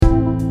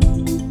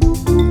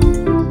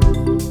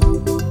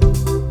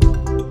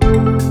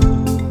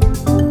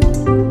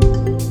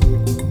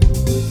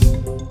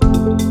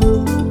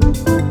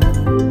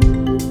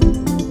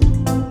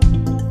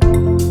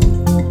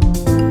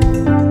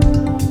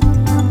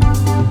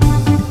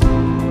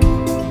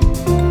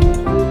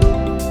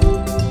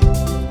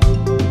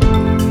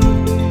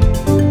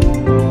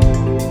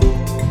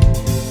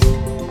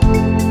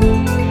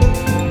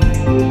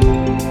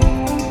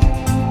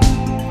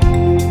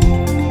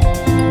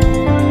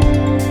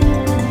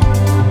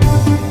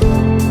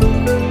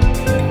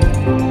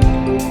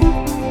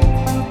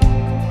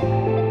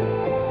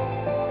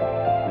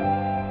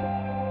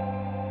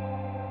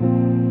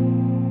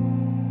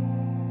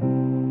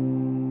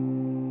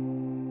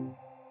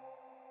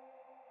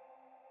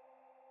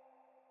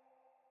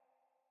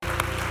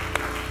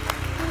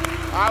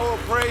I will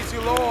praise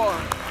you, Lord.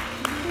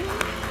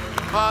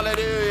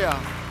 Hallelujah.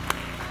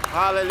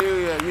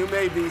 Hallelujah. You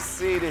may be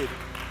seated.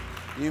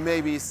 You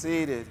may be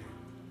seated.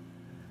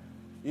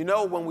 You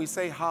know, when we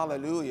say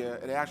hallelujah,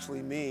 it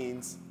actually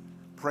means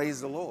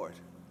praise the Lord.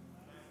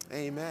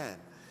 Amen.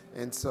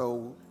 And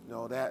so,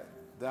 that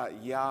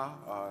Yah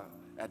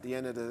at the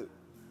end of the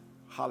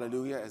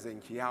hallelujah, as in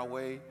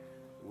Yahweh,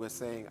 we're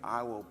saying,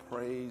 I will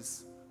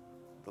praise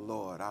the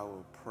Lord. I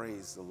will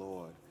praise the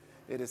Lord.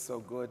 It is so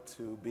good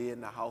to be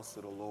in the house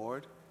of the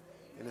Lord.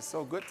 And it's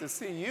so good to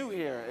see you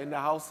here in the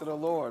house of the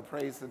Lord.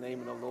 Praise the name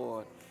of the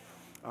Lord.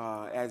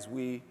 As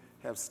we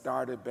have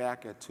started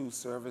back at 2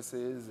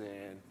 services,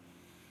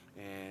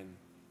 and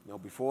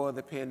before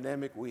the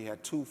pandemic, we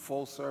had 2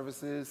 full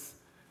services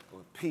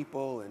with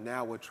people, and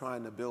now we're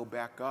trying to build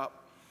back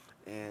up.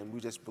 And we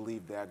just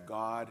believe that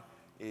God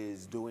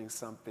is doing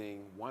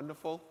something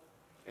wonderful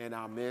in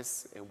our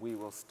midst, and we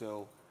will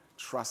still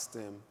trust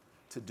him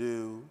to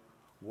do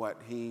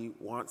what he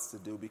wants to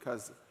do,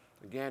 because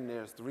again,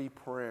 there's 3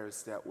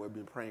 prayers that we've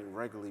been praying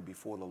regularly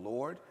before the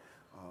Lord.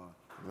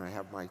 And I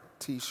have my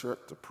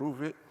t-shirt to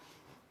prove it.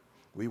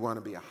 We want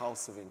to be a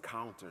house of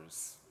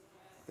encounters.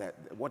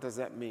 What does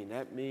that mean?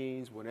 That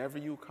means whenever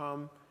you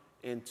come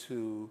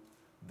into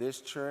this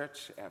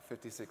church at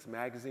 56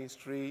 Magazine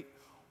Street,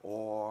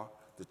 or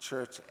the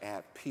church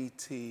at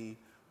PT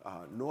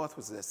North,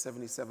 which is at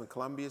 77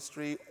 Columbia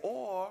Street,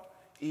 or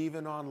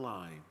even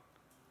online,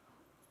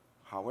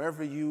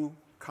 however you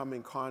come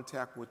in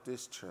contact with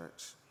this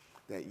church,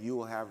 that you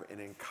will have an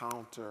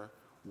encounter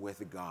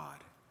with God,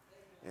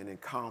 an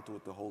encounter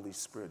with the Holy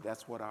Spirit.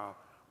 That's what our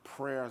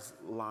prayers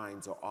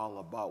lines are all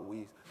about.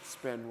 We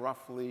spend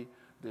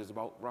there's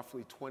about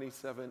roughly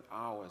 27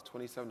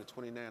 to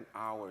 29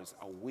 hours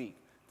a week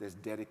that's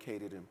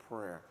dedicated in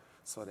prayer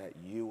so that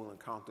you will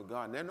encounter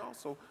God. And then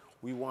also,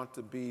 we want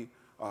to be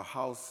a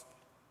house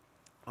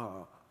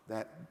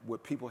where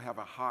people have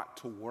a heart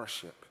to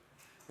worship.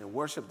 And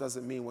worship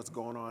doesn't mean what's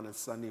going on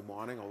Sunday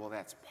morning, although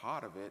that's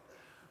part of it.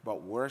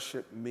 But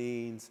worship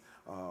means,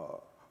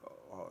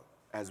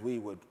 as we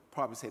would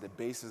probably say, the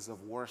basis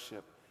of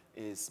worship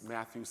is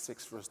Matthew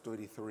 6, verse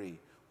 33,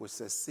 which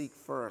says, seek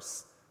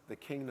first the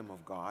kingdom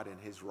of God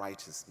and his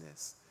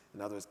righteousness.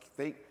 In other words,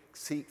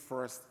 seek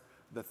first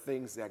the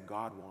things that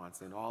God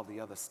wants, and all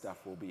the other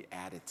stuff will be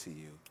added to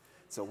you.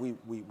 So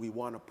we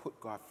want to put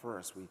God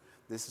first.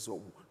 This is what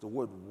the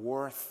word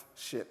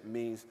worthship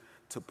means,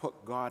 to put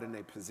God in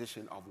a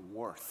position of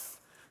worth,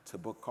 to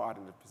put God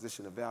in a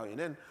position of value. And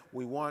then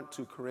we want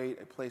to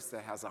create a place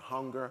that has a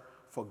hunger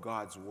for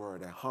God's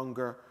word, a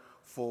hunger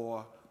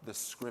for the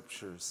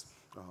scriptures.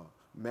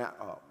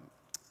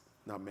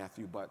 Not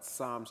Matthew, but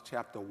Psalms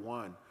chapter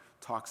 1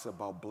 talks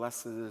about,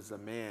 blessed is the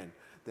man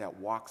that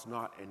walks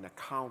not in the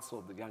counsel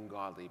of the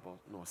ungodly,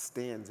 nor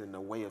stands in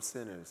the way of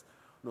sinners,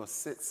 nor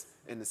sits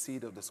in the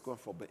seat of the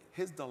scornful. But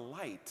his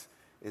delight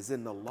is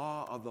in the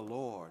law of the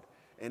Lord.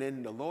 And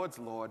in the Lord's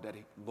law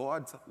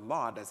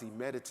does he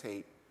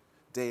meditate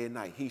day and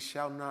night. He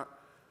shall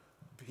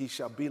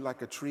be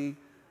like a tree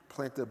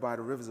planted by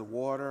the rivers of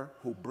water,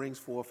 who brings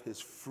forth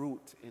his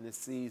fruit in his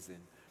season.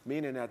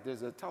 Meaning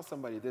that tell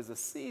somebody there's a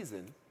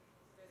season.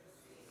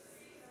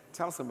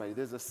 Tell somebody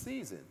there's a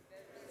season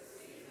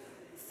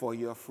for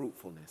your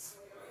fruitfulness.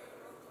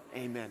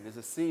 Amen. There's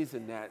a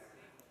season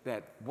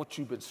that what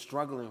you've been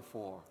struggling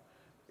for,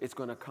 it's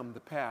going to come to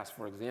pass.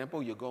 For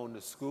example, you're going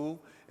to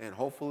school, and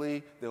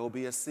hopefully there will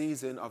be a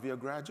season of your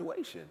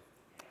graduation.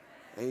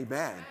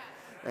 Amen.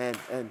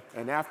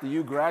 And after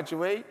you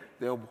graduate,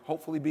 there'll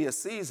hopefully be a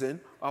season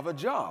of a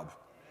job.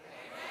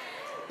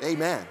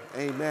 Amen.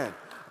 Amen.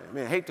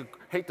 Amen.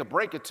 Hate to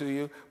break it to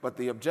you, but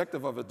the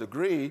objective of a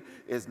degree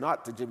is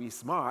not to be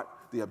smart.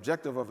 The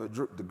objective of a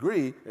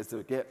degree is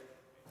to get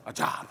a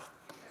job.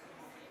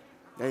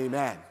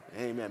 Amen.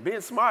 Amen.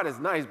 Being smart is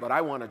nice, but I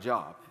want a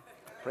job.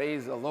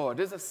 Praise the Lord.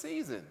 There's a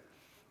season.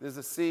 There's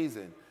a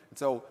season. And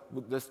so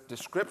the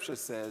scripture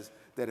says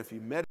that if you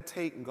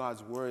meditate in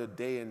God's word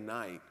day and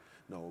night,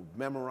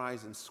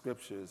 memorizing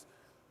scriptures,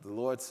 the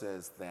Lord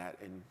says that,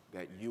 and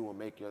that you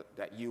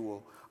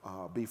will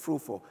be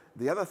fruitful.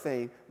 The other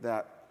thing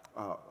that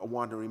I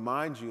want to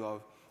remind you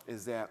of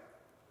is that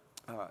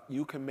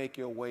you can make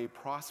your way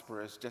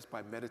prosperous just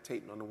by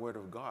meditating on the word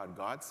of God.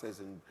 God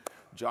says in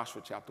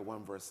Joshua chapter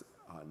 1, verse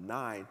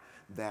 9,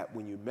 that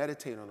when you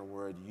meditate on the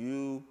word,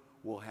 you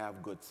will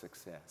have good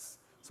success.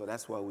 So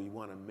that's why we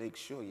want to make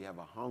sure you have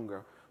a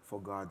hunger for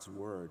God's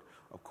word.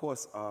 Of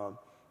course,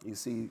 you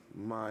see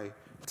my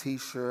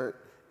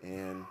t-shirt,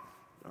 and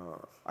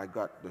I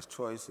got this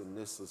choice, and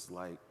this is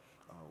like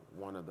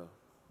one of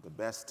the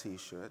best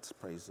t-shirts,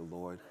 praise the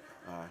Lord.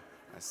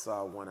 I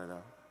saw one of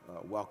the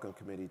Welcome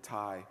Committee,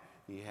 Ty,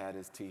 he had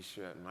his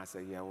t-shirt, and I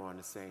said, yeah, we're on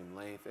the same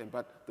length.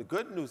 But the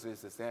good news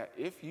is that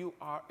if you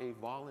are a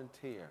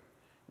volunteer,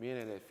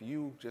 meaning if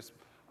you just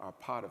are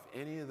part of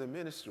any of the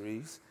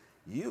ministries,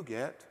 you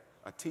get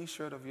a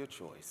t-shirt of your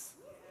choice.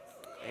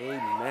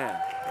 Amen.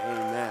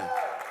 Amen.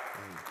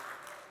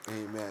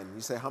 Amen.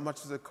 You say, how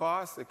much does it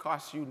cost? It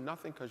costs you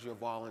nothing because you're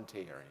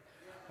volunteering.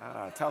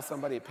 Tell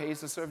somebody it pays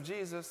to serve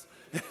Jesus.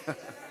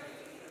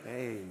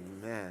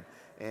 Amen.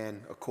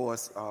 And of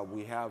course,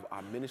 we have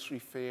our ministry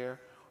fair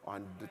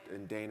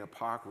in Dana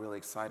Park. Really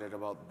excited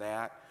about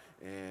that.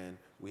 And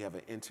we have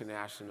an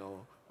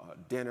international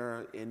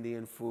dinner,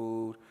 Indian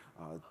food,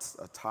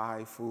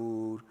 Thai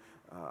food,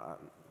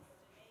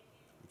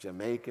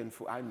 Jamaican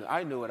food.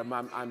 I knew it.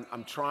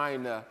 I'm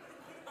trying to,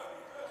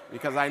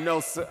 because I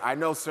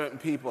know certain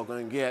people are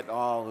going to get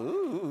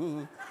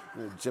all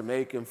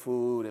Jamaican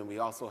food, and we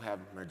also have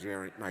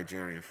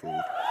Nigerian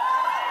food.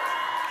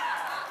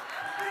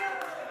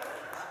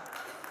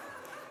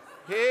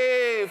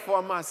 Hey,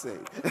 for my sake.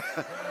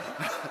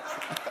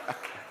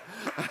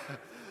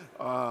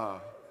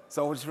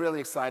 So it's really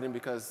exciting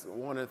because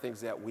one of the things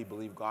that we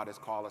believe God has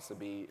called us to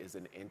be is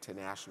an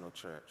international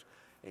church,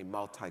 a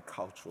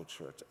multicultural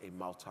church, a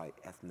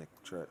multi-ethnic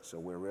church. So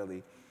we're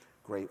really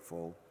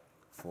grateful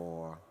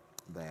for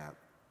that.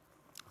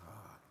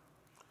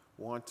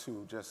 Want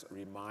to just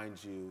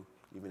remind you,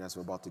 even as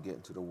we're about to get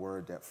into the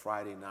Word, that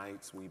Friday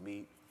nights we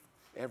meet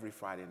every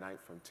Friday night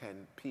from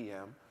 10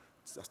 p.m.,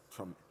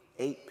 from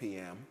 8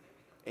 p.m.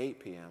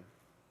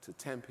 to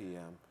 10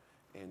 p.m.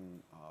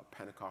 in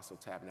Pentecostal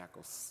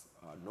Tabernacle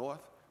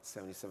North,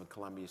 77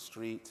 Columbia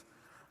Street.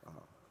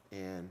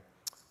 And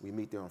we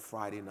meet there on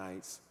Friday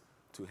nights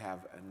to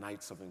have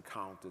nights of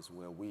encounters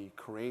where we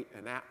create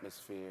an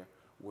atmosphere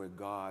where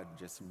God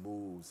just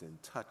moves and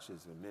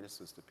touches and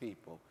ministers to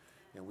people.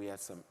 And we had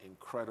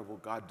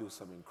God do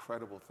some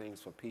incredible things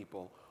for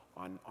people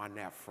on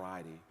that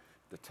Friday.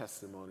 The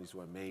testimonies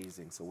were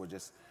amazing. So we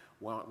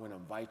want to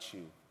invite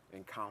you to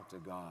encounter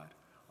God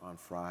on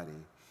Friday.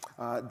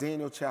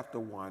 Daniel chapter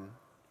 1,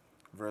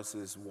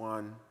 verses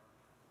 1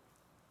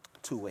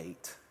 to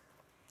 8.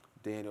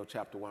 Daniel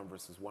chapter 1,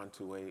 verses 1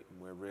 to 8.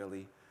 And we're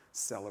really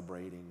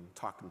celebrating,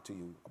 talking to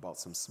you about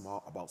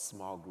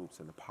small groups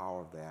and the power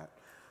of that.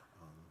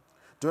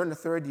 During the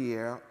third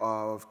year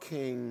of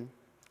King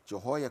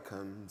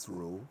Jehoiakim's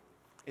rule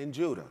in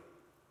Judah,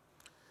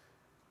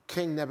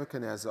 King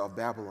Nebuchadnezzar of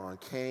Babylon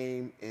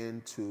came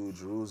into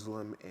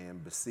Jerusalem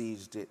and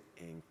besieged it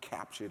and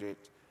captured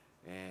it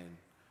and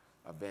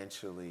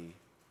eventually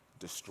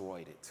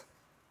destroyed it.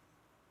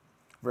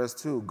 Verse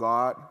 2,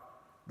 God,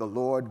 the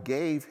Lord,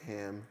 gave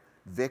him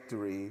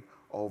victory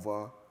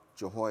over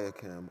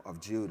Jehoiakim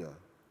of Judah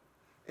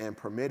and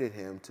permitted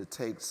him to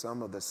take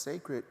some of the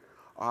sacred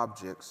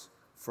objects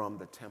from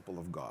the temple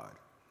of God.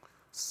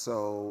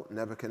 So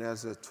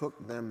Nebuchadnezzar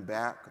took them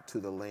back to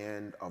the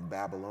land of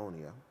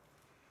Babylonia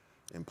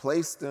and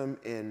placed them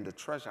in the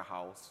treasure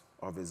house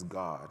of his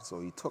God. So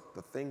he took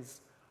the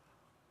things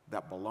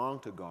that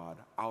belonged to God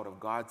out of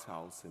God's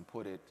house and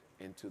put it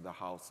into the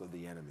house of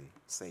the enemy,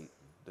 Satan,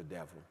 the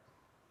devil.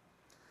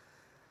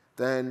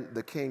 Then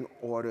the king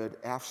ordered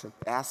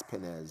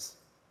Ashpenaz,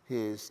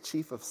 his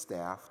chief of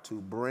staff, to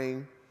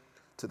bring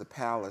to the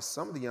palace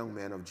some of the young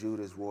men of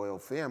Judah's royal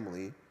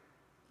family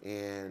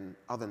and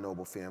other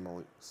noble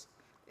families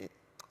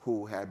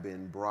who had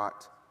been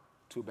brought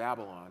to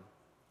Babylon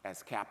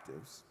as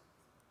captives.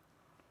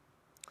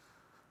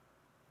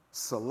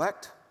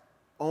 Select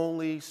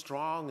only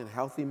strong and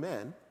healthy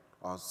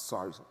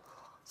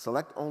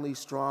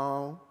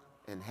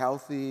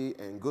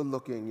and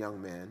good-looking young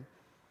men,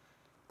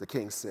 the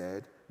king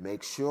said.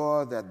 Make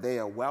sure that they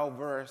are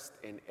well-versed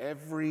in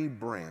every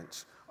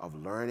branch of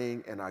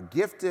learning and are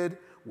gifted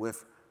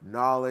with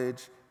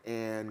knowledge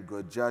and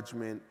good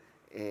judgment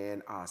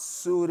and are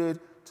suited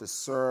to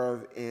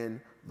serve in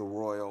the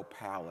royal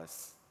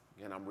palace.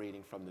 Again, I'm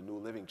reading from the New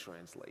Living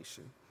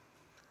Translation.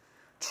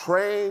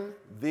 Train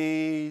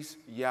these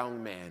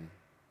young men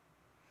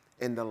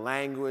in the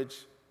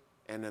language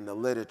and in the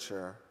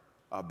literature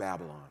of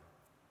Babylon.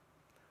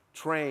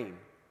 Train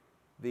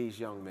these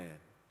young men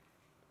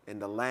in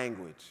the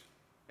language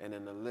and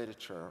in the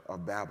literature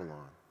of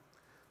Babylon.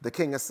 The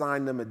king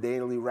assigned them a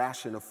daily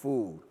ration of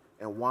food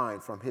and wine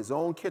from his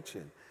own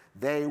kitchen.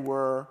 They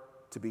were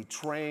to be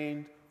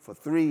trained for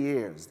 3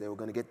 years. They were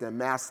going to get their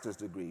master's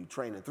degree,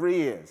 trained in 3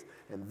 years,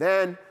 and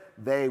then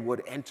they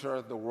would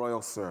enter the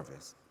royal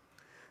service.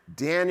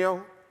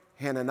 Daniel,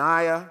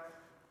 Hananiah,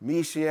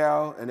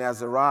 Mishael, and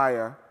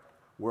Azariah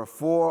were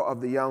 4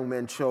 of the young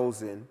men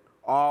chosen,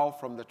 all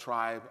from the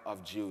tribe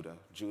of Judah.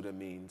 Judah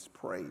means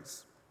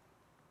praise.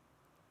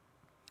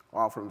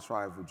 All from the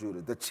tribe of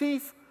Judah. The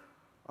chief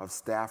of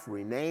staff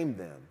renamed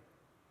them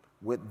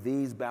with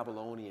these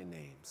Babylonian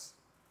names.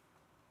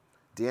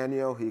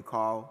 Daniel he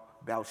called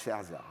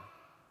Belshazzar.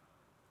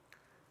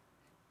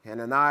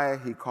 Hananiah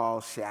he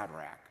called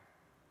Shadrach.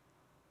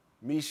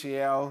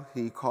 Mishael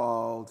he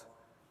called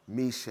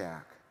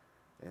Meshach.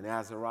 And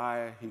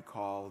Azariah he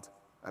called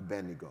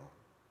Abednego.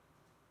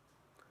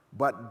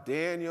 But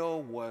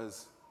Daniel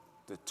was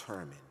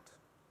determined.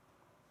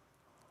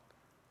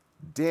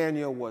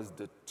 Daniel was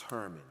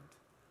determined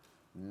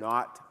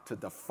not to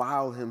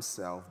defile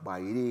himself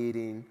by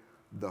eating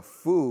the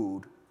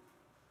food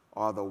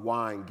or the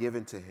wine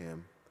given to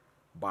him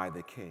by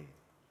the king.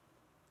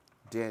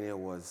 Daniel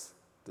was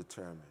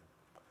determined.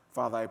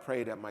 Father, I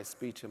pray that my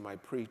speech and my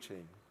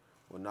preaching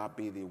will not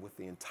be with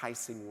the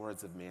enticing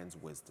words of man's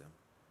wisdom,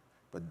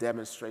 but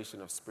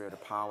demonstration of spirit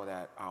of power,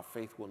 that our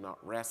faith will not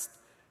rest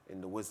in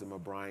the wisdom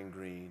of Brian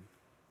Green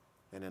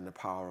and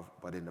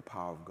but in the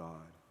power of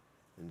God.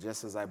 And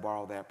just as I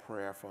borrow that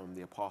prayer from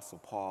the Apostle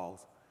Paul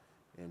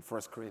in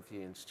 1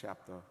 Corinthians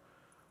chapter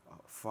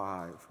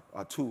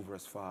 2,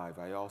 verse 5,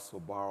 I also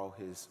borrow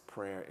his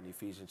prayer in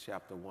Ephesians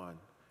chapter 1.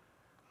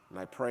 And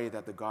I pray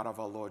that the God of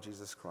our Lord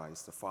Jesus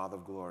Christ, the Father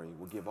of glory,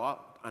 will give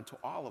unto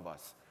all of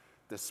us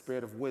the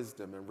spirit of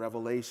wisdom and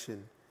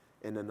revelation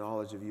in the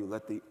knowledge of you.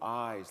 Let the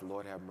eyes,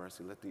 Lord have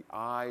mercy, let the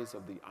eyes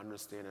of the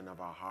understanding of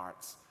our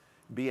hearts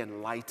be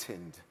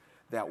enlightened,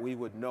 that we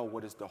would know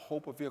what is the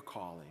hope of your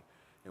calling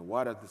and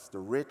what is the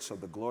rich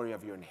of the glory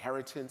of your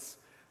inheritance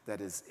that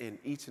is in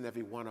each and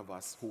every one of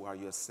us who are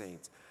your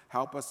saints.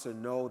 Help us to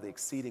know the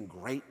exceeding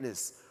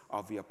greatness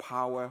of your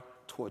power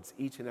towards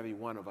each and every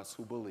one of us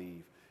who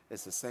believe.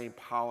 It's the same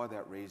power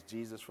that raised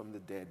Jesus from the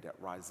dead that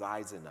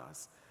resides in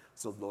us.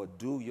 So, Lord,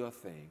 do your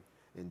thing.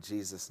 In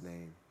Jesus'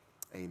 name,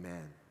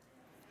 amen.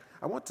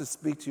 I want to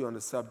speak to you on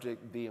the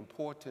subject, the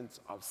importance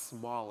of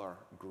smaller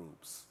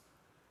groups.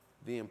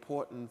 The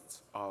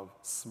importance of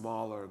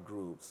smaller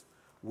groups.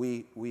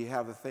 We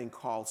have a thing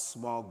called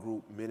small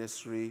group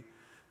ministry,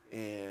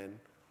 and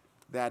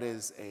that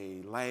is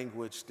a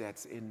language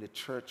that's in the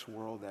church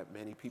world that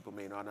many people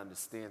may not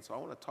understand. So I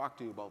want to talk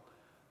to you about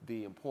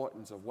the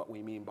importance of what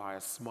we mean by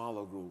a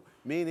smaller group,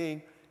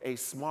 meaning a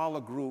smaller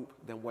group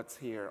than what's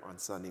here on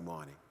Sunday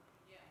morning.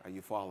 Are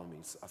you following me?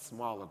 A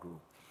smaller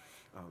group.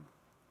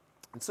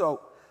 And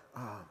so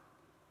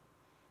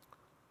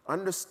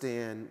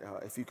understand,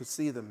 if you could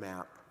see the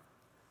map,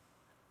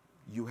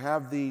 you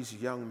have these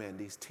young men,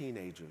 these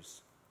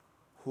teenagers,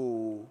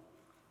 who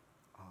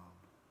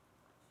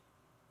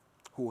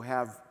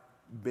have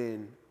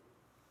been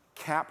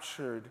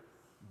captured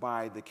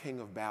by the king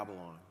of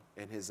Babylon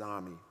and his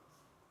army.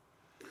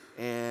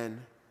 And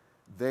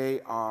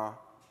they are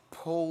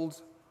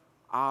pulled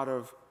out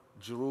of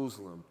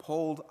Jerusalem,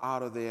 pulled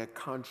out of their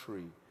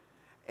country,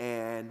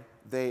 and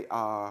they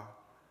are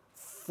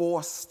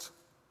forced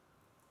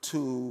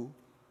to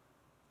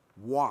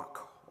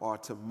walk or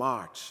to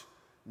march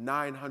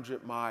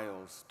 900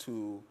 miles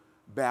to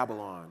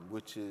Babylon,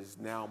 which is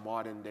now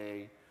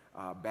modern-day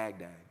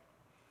Baghdad.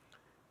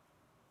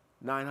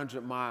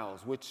 900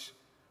 miles, which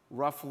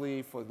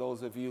roughly, for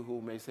those of you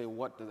who may say,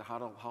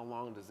 how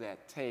long does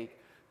that take?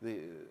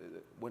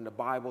 When the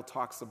Bible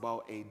talks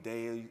about a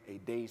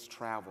day's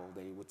travel,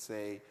 they would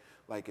say,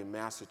 like in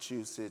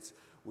Massachusetts,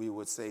 we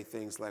would say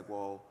things like,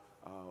 well,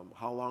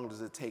 how long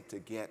does it take to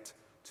get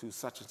to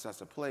such and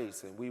such a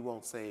place? And we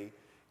won't say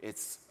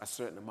it's a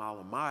certain amount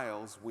of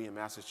miles. We in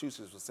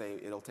Massachusetts would say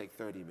it'll take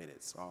 30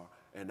 minutes or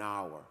an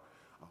hour.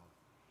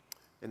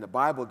 In the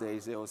Bible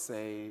days, they would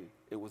say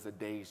it was a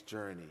day's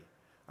journey.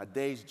 A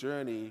day's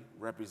journey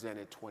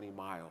represented 20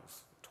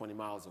 miles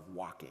of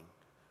walking,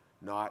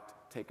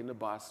 not taking the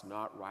bus,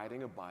 not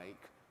riding a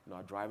bike,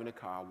 not driving a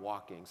car,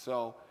 walking.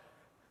 So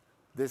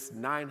this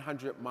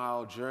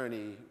 900-mile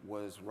journey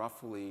was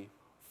roughly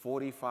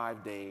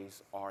 45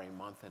 days or a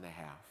month and a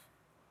half.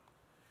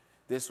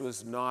 This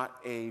was not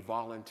a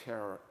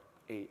voluntary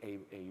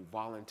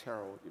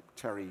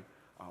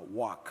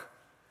walk.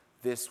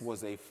 This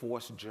was a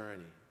forced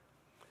journey.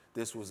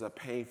 This was a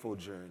painful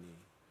journey.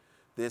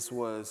 This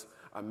was,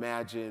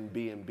 imagine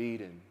being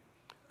beaten.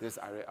 This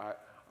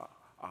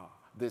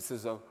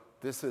is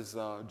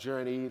a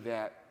journey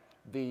that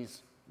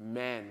these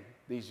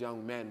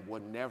young men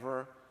would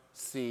never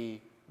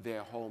see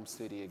their home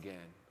city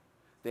again.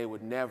 They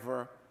would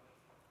never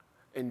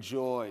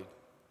enjoy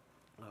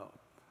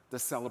the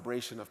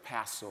celebration of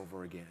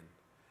Passover again.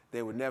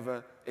 They would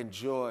never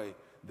enjoy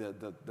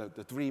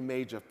the three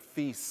major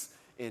feasts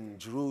in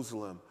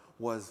Jerusalem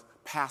was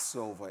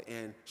Passover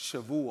and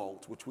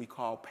Shavuot, which we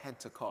call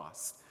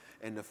Pentecost,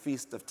 and the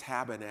Feast of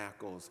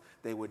Tabernacles.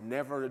 They would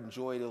never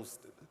enjoy those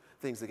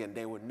things again.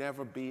 They would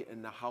never be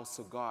in the house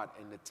of God,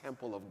 in the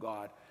temple of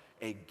God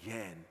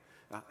again.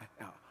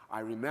 I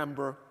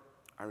remember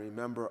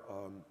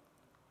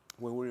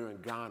when we were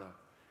in Ghana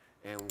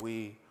and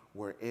we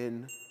were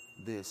in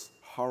this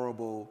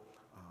horrible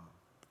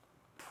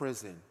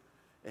prison,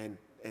 and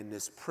in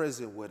this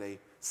prison where they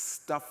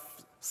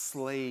stuffed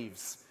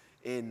slaves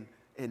in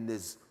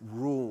this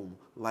room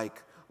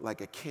like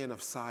a can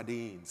of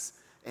sardines,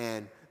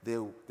 and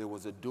there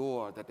was a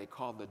door that they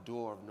called the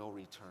door of no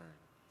return.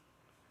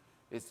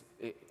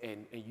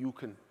 And you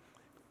can,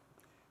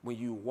 when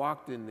you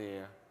walked in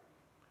there,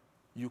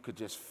 you could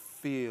just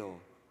feel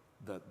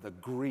the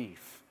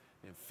grief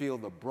and feel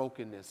the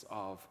brokenness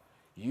of,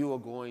 you are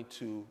going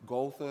to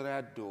go through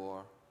that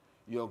door,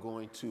 you're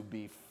going to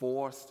be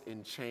forced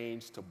and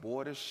changed to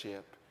board a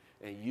ship,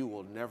 and you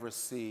will never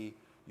see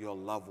your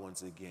loved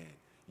ones again.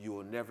 You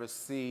will never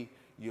see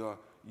your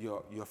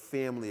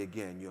family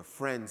again, your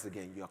friends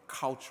again, your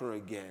culture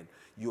again.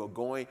 You are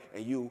going,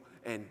 and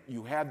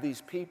you have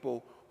these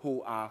people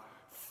who are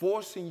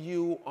forcing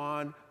you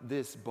on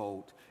this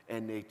boat,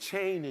 and they're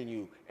chaining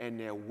you, and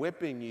they're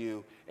whipping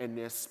you, and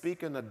they're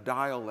speaking a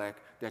dialect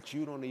that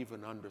you don't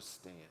even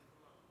understand.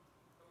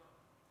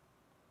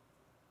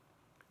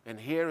 And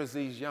here is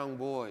these young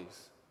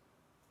boys,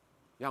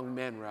 young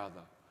men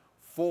rather,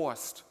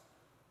 forced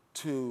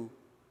to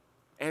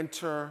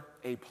enter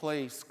a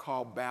place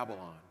called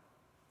Babylon,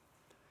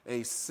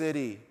 a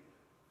city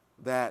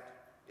that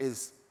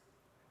is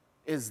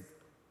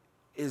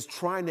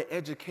trying to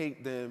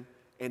educate them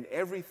in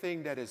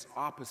everything that is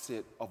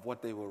opposite of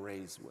what they were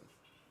raised with.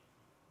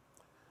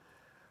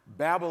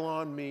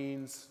 Babylon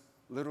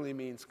literally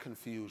means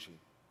confusion.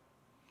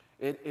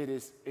 It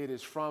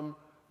is from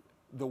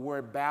the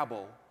word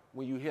babble.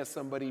 When you hear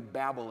somebody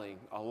babbling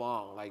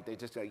along, like they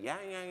just say, yeah,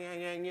 yeah, yeah,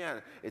 yeah, yeah.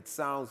 It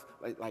sounds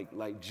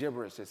like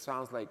gibberish. It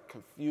sounds like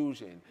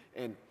confusion.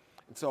 And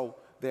so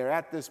they're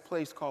at this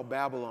place called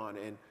Babylon.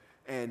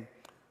 And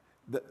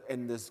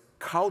this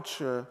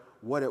culture,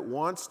 what it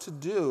wants to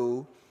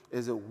do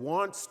is it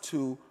wants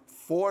to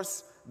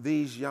force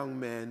these young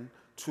men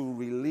to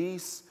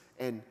release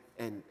and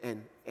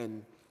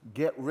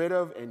get rid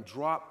of and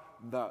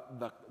drop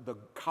the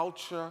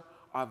culture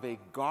of a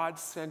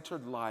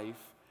God-centered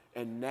life.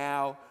 And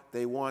now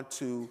they want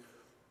to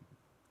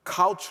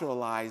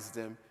culturalize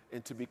them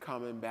into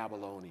becoming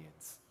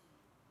Babylonians.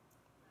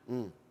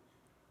 And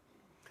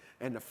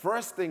the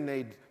first thing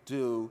they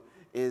do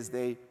is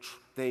they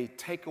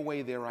take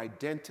away their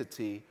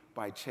identity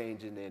by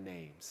changing their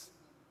names.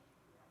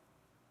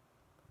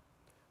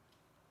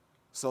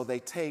 So they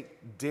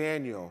take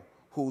Daniel,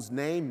 whose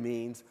name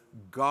means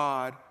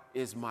God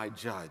is my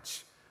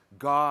judge.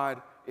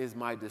 God is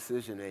my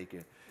decision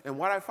maker. And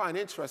what I find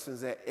interesting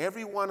is that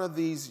every one of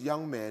these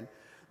young men,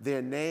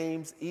 their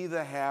names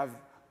either have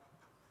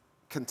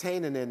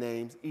contained in their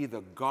names either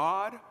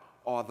God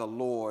or the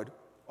Lord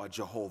or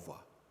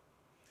Jehovah.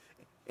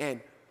 And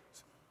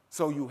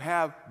so you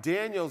have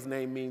Daniel's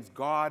name means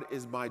God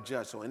is my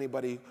judge. So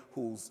anybody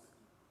whose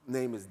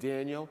name is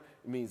Daniel,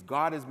 it means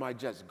God is my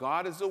judge.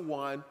 God is the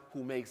one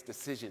who makes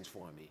decisions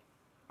for me.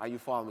 Are you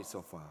following me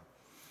so far?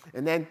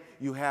 And then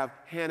you have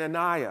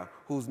Hananiah,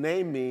 whose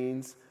name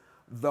means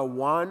the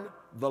one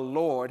the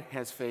Lord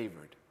has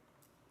favored.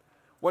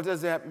 What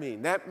does that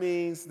mean? That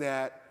means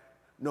that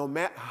no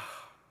matter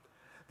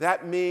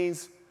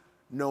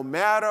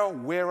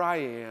where I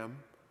am,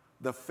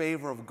 the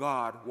favor of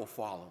God will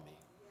follow me.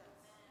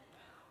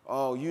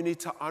 Oh, you need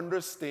to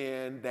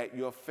understand that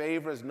your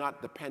favor is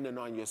not dependent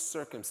on your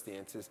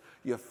circumstances.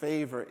 Your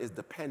favor is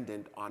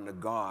dependent on the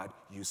God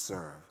you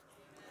serve.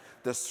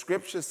 The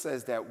scripture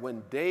says that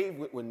when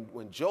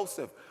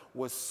Joseph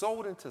was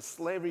sold into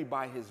slavery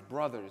by his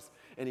brothers,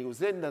 and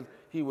he's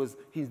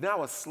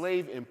now a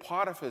slave in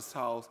Potiphar's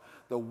house,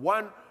 the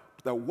one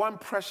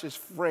precious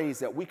phrase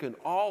that we can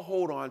all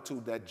hold on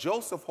to, that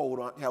Joseph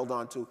held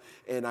on to,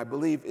 and I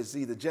believe it's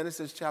either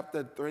Genesis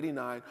chapter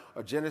 39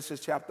 or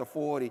Genesis chapter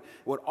 40,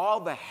 with all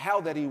the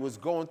hell that he was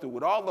going through,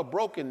 with all the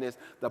brokenness,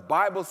 the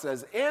Bible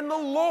says, and the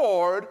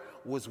Lord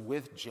was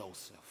with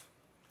Joseph.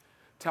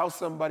 Tell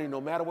somebody,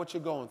 no matter what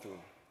you're going through,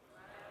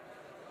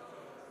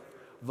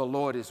 the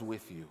Lord is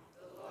with you.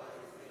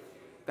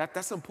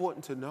 That's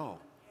important to know.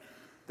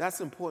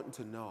 That's important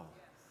to know.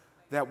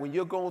 That when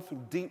you're going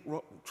through deep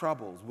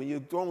troubles, when you're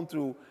going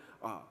through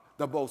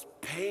the most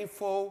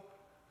painful,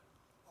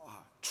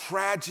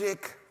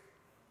 tragic,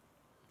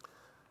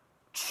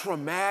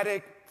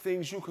 traumatic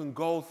things you can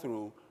go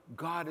through,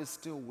 God is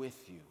still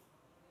with you.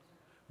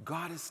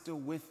 God is still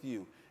with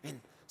you.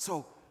 And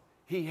so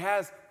he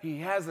has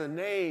a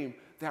name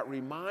that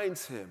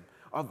reminds him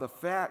of the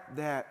fact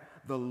that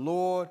the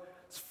Lord's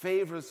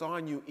favor is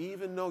on you,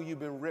 even though you've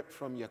been ripped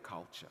from your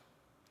culture.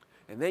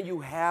 And then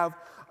you have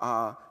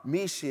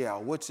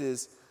Mishael, which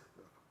is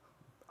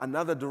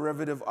another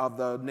derivative of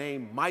the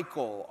name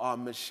Michael or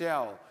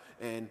Michelle.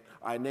 And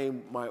I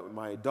named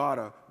my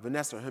daughter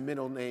Vanessa. Her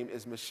middle name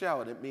is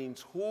Michelle, and it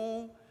means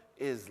who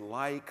is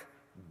like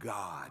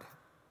God,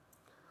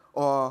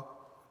 or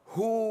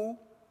who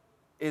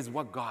is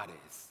what God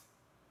is.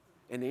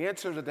 And the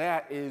answer to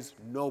that is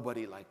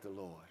nobody like the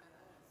Lord.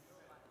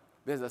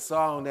 There's a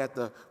song that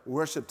the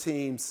worship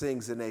team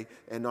sings,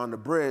 and on the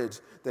bridge,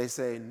 they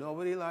say,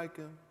 nobody like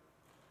him,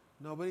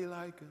 nobody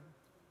like him,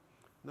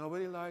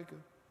 nobody like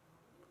him,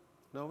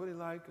 nobody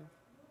like him,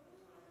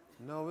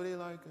 nobody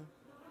like him,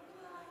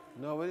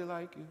 nobody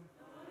like you,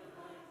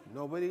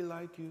 nobody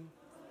like you.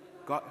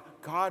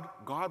 God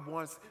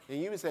wants, and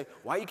you even say,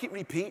 why you keep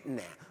repeating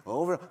that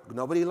over?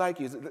 Nobody like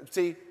you.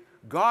 See,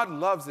 God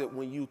loves it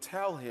when you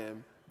tell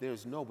him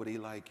there's nobody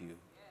like you.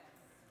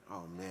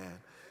 Oh, man.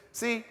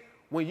 See,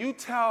 when you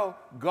tell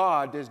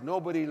God there's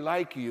nobody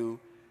like you,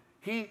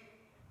 he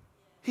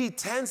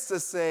tends to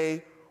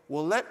say,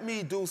 well, let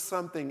me do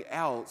something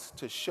else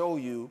to show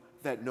you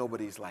that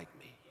nobody's like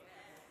me.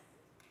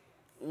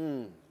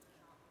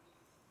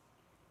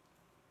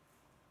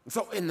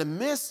 So in the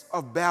midst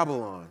of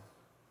Babylon,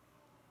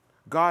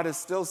 God is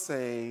still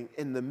saying,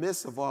 in the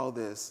midst of all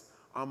this,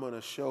 I'm going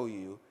to show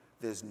you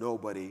there's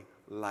nobody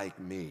like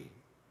me.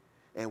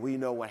 And we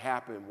know what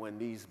happened when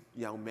these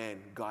young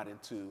men got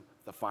into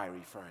the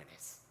fiery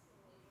furnace.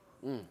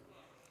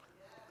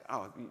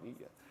 Oh,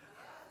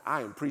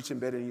 I am preaching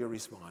better than you're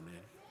responding.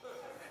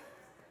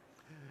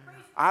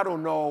 I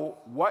don't know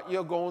what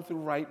you're going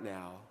through right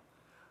now,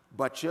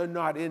 but you're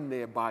not in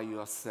there by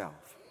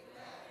yourself.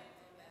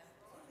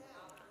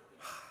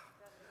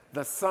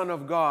 The Son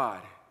of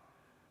God,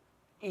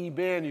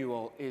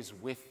 Emmanuel, is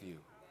with you.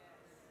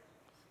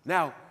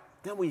 Now,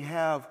 then we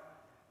have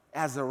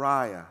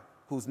Azariah,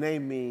 whose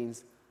name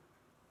means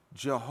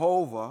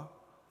Jehovah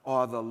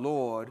or the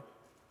Lord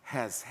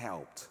has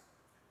helped.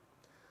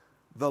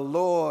 The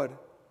Lord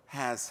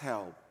has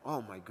helped.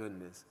 Oh my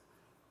goodness.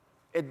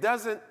 It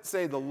doesn't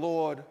say the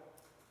Lord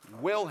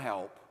will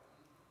help.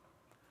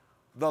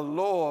 The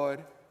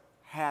Lord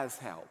has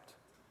helped.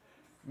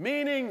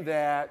 Meaning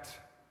that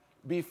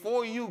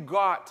before you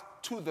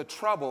got to the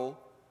trouble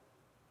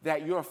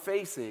that you're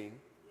facing,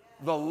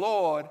 the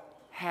Lord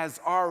has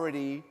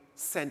already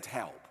sent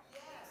help.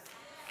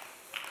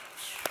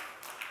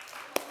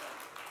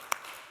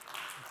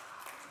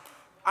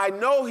 I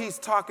know he's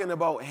talking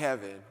about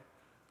heaven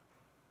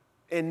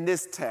in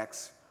this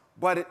text,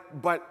 but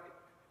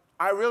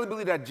I really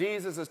believe that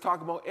Jesus is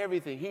talking about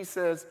everything. He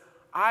says,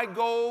 I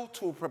go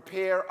to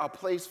prepare a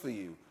place for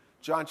you,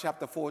 John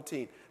chapter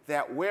 14,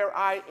 that where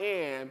I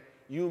am,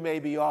 you may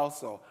be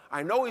also.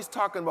 I know he's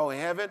talking about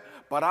heaven,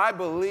 but I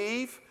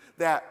believe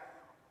that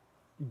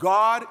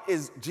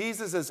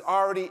Jesus is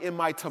already in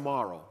my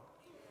tomorrow,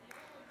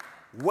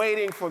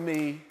 waiting for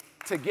me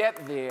to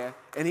get there,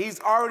 and he's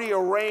already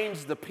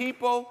arranged the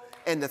people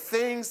and the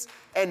things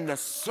and the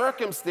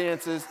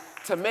circumstances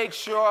to make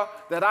sure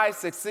that I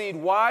succeed.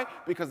 Why?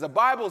 Because the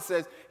Bible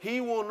says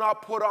he will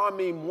not put on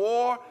me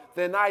more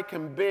than I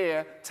can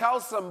bear. Tell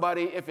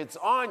somebody, if it's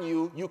on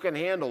you, you can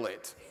handle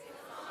it.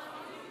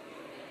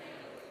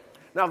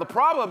 Now the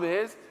problem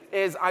is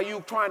are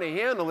you trying to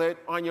handle it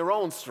on your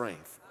own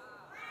strength?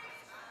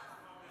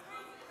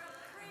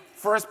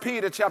 1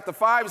 Peter chapter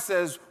 5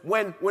 says,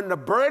 when the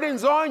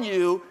burden's on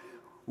you,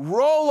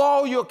 roll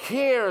all your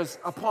cares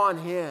upon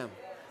him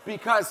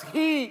because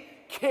he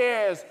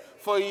cares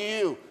for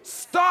you.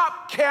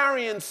 Stop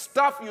carrying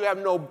stuff you have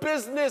no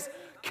business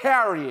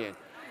carrying.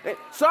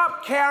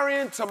 Stop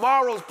carrying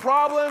tomorrow's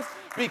problems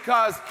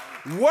because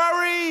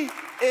worry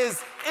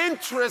is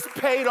interest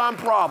paid on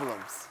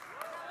problems.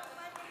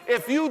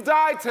 If you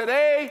died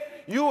today,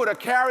 you would have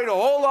carried a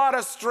whole lot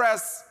of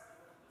stress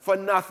for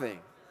nothing.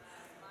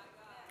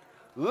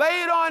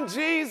 Lay it on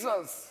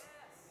Jesus.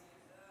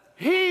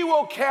 He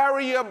will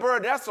carry your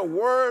burden. That's a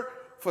word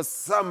for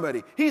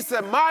somebody. He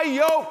said, my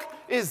yoke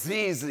is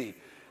easy.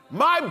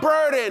 My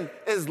burden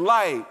is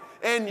light.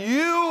 And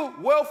you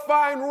will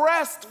find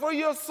rest for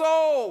your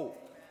soul.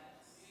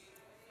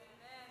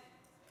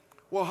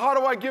 Well, how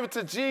do I give it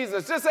to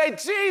Jesus? Just say,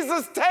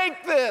 Jesus,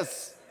 take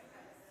this.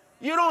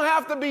 You don't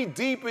have to be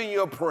deep in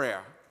your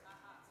prayer.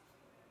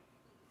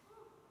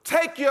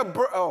 Take your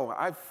burden. Oh,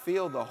 I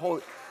feel the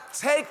Holy.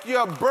 Take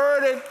your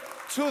burden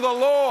to the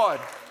Lord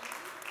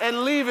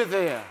and leave it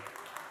there.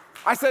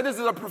 I said this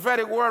is a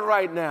prophetic word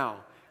right now.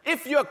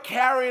 If you're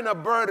carrying a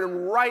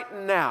burden right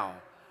now,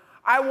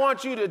 I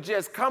want you to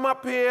just come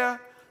up here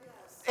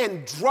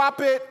and drop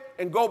it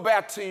and go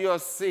back to your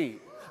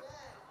seat.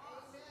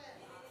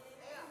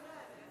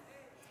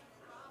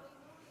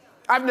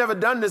 I've never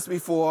done this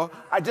before.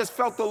 I just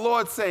felt the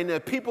Lord saying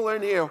that people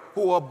in here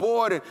who are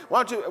bored.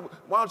 Why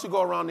don't you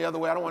go around the other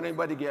way? I don't want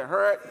anybody to get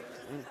hurt.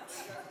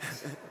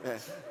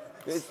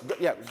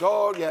 Yeah,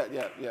 go,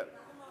 yeah.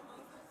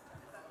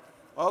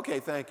 Okay,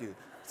 thank you.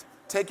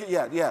 Take it,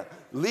 yeah.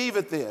 Leave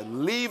it there.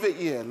 Leave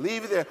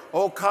it there.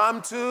 Oh,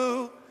 come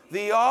to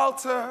the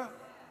altar.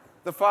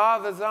 The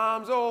Father's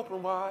arms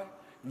open wide.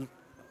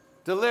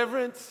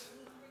 Deliverance.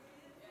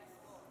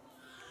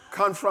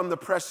 Come from the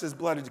precious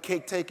blood of the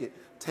cake. Take it.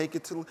 Take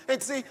it to,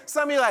 and see,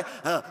 some of you are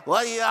like,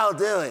 what are y'all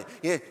doing?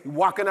 You're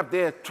walking up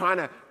there trying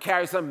to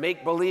carry some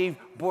make-believe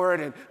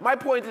burden. My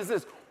point is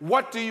this,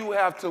 what do you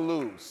have to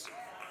lose?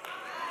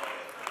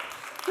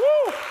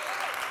 Woo!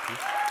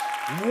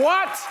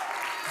 What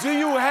do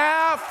you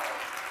have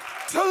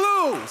to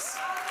lose?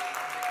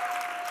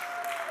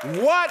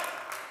 What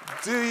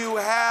do you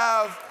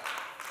have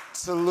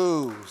to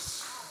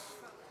lose?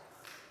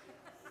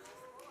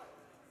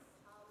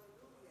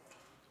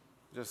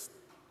 Just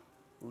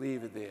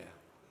leave it there.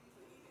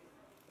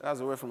 That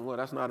was a word from the Lord.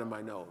 That's not in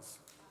my nose.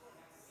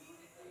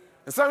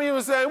 And some of you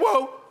are saying,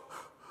 whoa,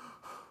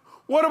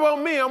 what about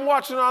me? I'm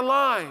watching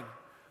online.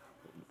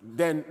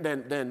 Then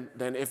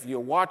if you're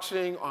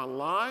watching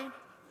online,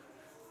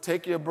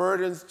 take your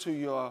burdens to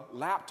your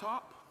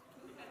laptop.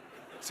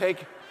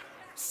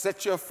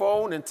 Set your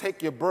phone and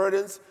take your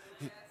burden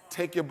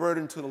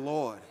to the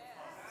Lord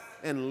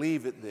and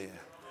leave it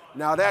there.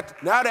 Now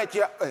that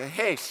you're,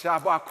 hey,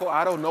 Shabako,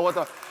 I don't know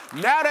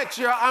now that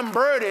you're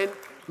unburdened,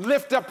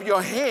 lift up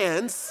your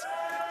hands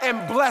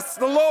and bless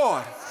the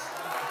Lord.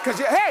 Because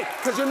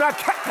you're not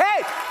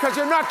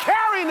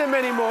carrying them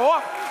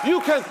anymore.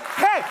 You can,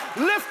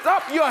 lift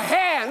up your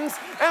hands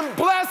and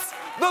bless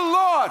the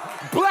Lord.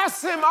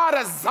 Bless him out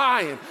of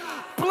Zion.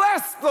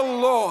 Bless the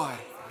Lord.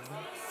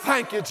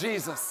 Thank you,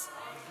 Jesus.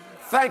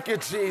 Thank you,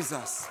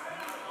 Jesus.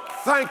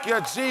 Thank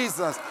you,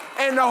 Jesus.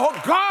 And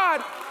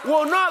God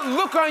will not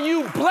look on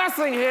you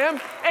blessing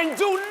him and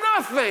do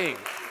nothing.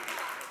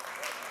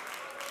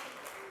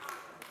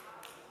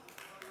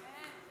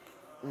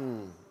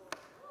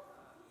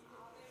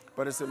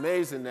 But it's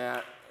amazing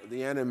that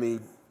the enemy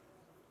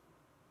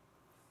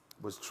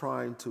was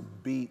trying to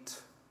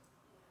beat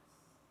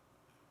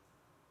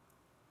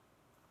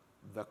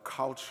the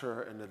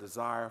culture and the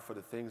desire for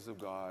the things of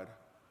God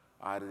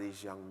out of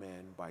these young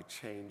men by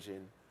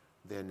changing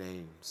their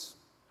names.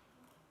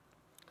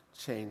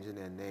 Changing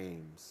their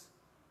names.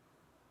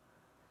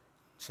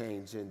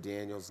 Changing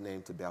Daniel's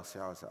name to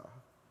Belshazzar.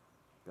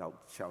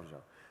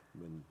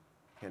 When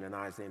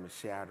Hananiah's name is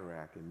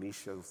Shadrach, and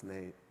Meshach's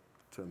name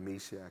to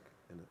Meshach,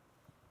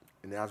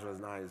 and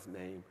Azariah's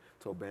name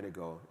to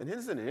Abednego. And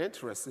isn't it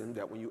interesting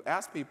that when you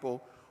ask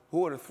people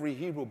who are the three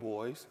Hebrew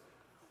boys,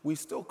 we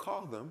still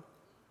call them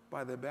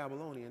by their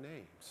Babylonian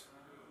names.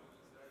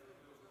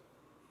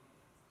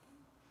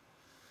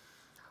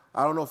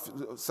 I don't know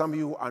if some of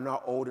you are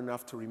not old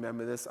enough to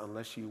remember this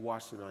unless you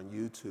watched it on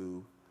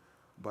YouTube,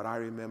 but I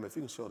remember, if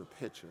you can show the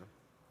picture,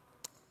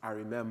 I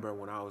remember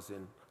when I was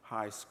in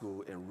high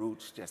school and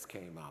Roots just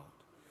came out.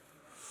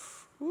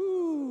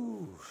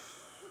 Woo!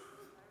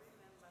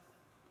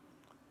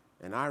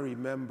 And I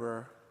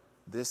remember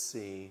this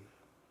scene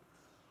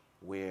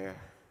where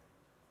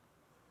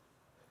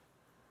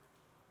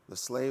the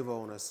slave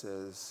owner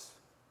says,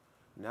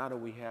 now that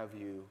we have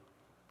you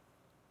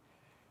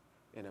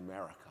in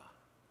America,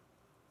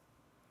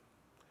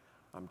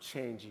 I'm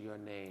changing your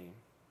name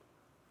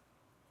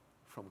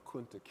from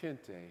Kunta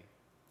Kinte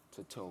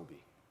to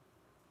Toby.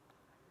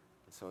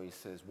 And so he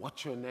says,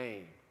 what's your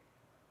name?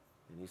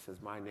 And he says,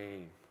 my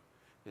name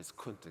is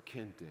Kunta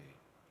Kinte.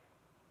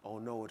 Oh,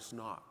 no, it's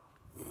not.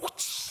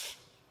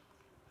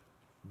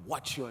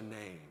 What's your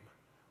name?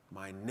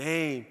 My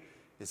name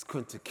is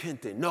Kunta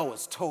Kinte. No,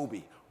 it's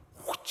Toby.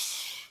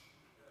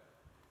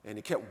 And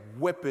he kept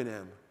whipping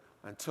him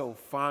until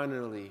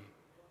finally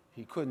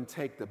he couldn't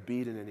take the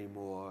beating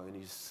anymore, and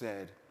he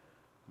said,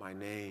 my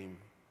name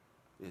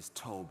is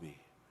Toby.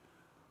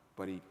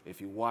 But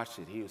if you watch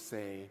it, he was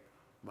saying,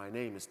 my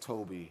name is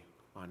Toby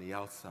on the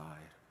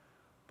outside,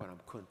 but I'm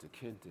Kunta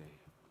Kinte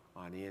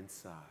on the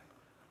inside.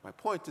 My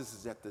point is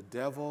that the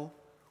devil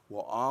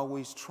will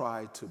always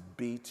try to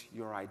beat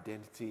your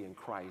identity in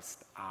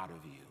Christ out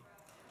of you.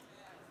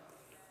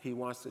 He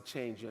wants to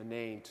change your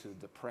name to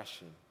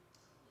depression,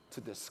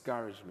 to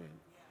discouragement,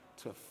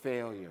 to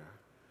failure,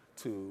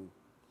 to,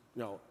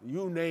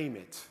 you name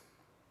it,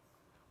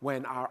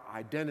 when our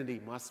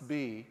identity must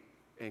be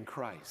in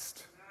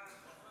Christ.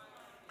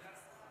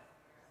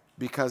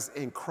 Because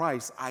in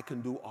Christ, I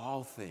can do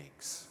all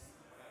things.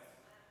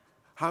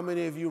 How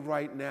many of you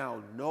right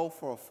now know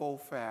for a full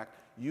fact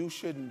you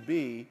shouldn't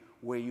be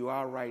where you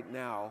are right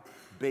now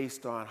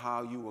based on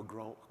how you were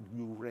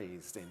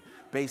raised and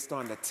based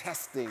on the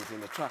testings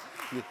and the trial?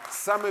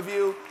 Some of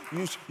you,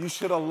 you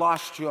should have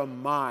lost your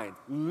mind,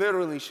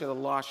 literally should have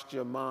lost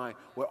your mind.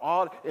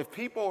 If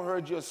people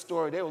heard your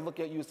story, they would look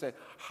at you and say,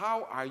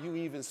 how are you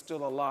even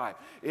still alive?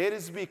 It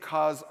is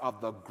because of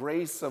the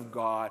grace of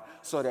God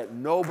so that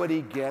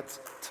nobody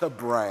gets to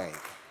brag.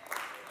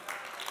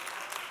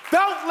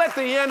 Don't let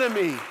the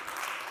enemy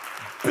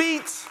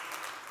beat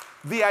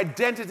the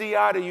identity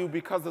out of you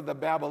because of the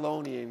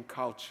Babylonian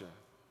culture.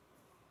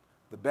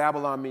 The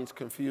Babylon means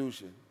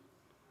confusion.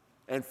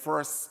 And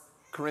 1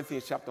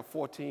 Corinthians chapter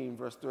 14,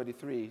 verse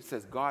 33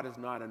 says, God is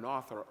not an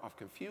author of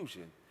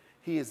confusion.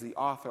 He is the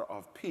author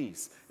of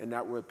peace. And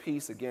that word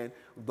peace, again,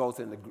 those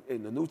in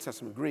the New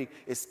Testament Greek,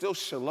 is still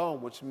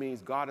shalom, which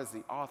means God is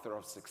the author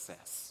of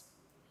success.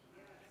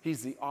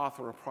 He's the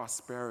author of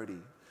prosperity.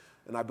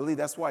 And I believe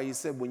that's why he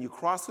said, when you're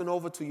crossing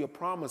over to your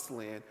promised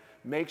land,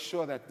 make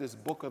sure that this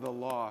book of the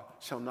law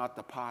shall not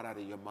depart out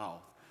of your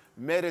mouth.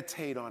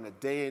 Meditate on it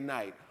day and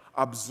night.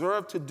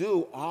 Observe to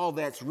do all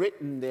that's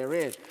written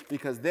therein,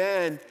 because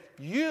then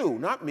you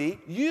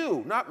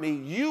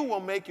will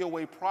make your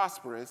way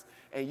prosperous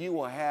and you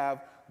will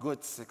have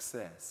good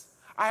success.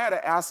 I had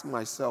to ask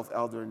myself,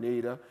 Elder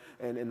Anita,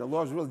 and the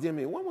Lord's really dealing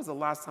with me, when was the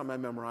last time I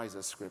memorized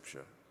a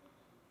scripture?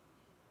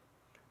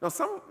 Now,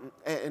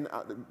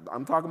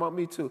 I'm talking about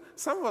me too,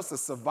 some of us are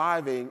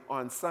surviving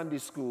on Sunday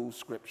school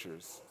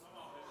scriptures.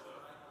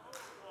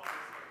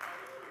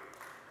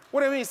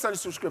 What do I mean Sunday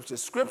school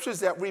scriptures?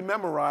 Scriptures that we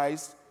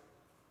memorized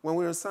when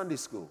we were in Sunday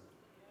school.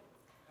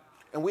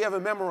 And we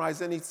haven't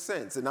memorized any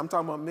since, and I'm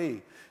talking about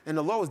me. And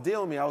the Lord was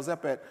dealing with me. I was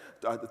up at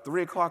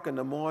 3 o'clock in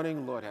the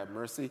morning, Lord have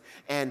mercy,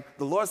 and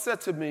the Lord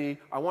said to me,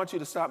 I want you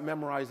to stop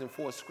memorizing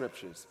 4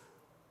 scriptures.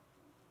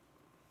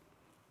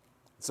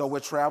 So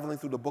we're traveling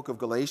through the book of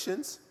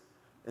Galatians,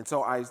 and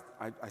so I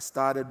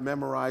started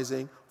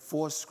memorizing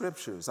 4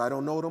 scriptures. I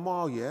don't know them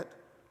all yet,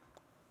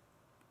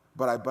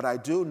 but I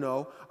do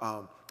know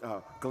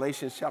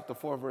Galatians chapter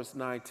 4, verse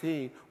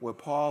 19, where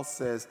Paul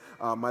says,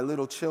 my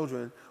little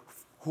children,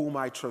 whom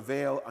I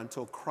travail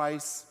until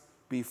Christ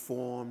be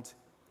formed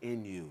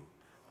in you.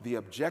 The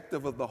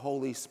objective of the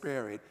Holy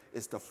Spirit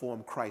is to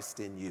form Christ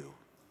in you.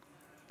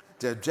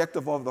 The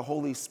objective of the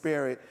Holy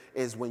Spirit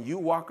is when you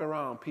walk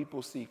around,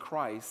 people see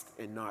Christ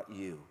and not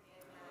you.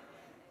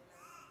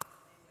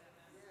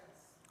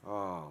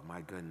 Oh,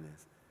 my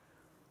goodness.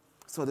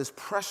 So this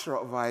pressure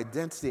of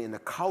identity and the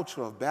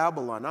culture of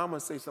Babylon, now I'm going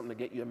to say something to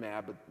get you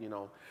mad, but,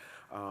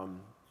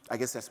 I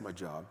guess that's my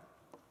job.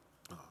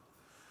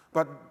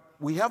 But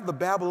we have the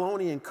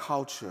Babylonian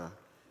culture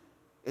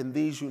in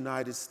these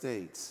United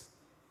States.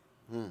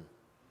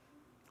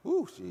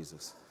 Ooh,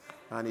 Jesus.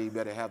 Honey, you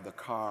better have the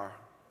car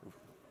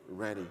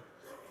ready.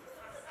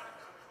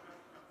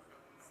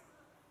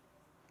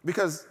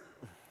 Because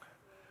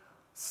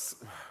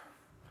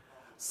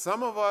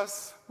some of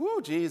us, ooh,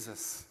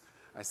 Jesus.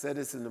 I said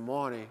this in the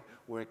morning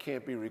where it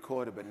can't be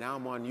recorded, but now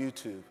I'm on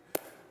YouTube.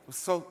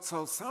 So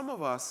some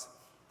of us,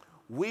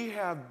 we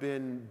have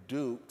been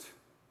duped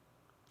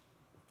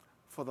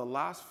for the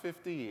last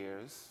 50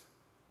 years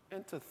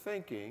into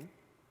thinking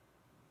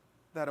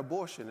that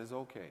abortion is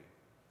okay.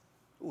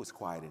 Ooh, it's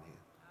quiet in here.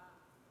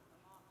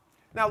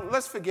 Now,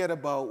 let's forget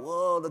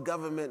about, the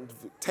government.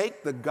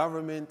 Take the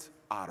government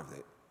out of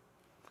it.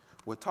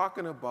 We're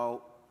talking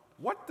about,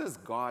 what does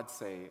God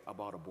say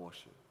about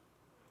abortion?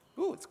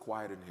 Ooh, it's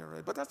quiet in here,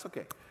 right? But that's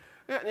okay.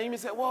 And you may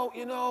say,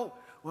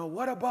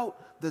 what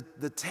about the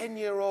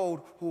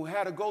 10-year-old who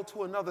had to go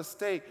to another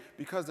state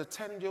because the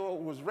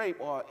 10-year-old was raped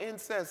or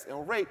incest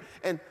or rape?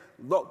 And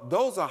look,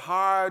 those are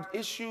hard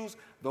issues.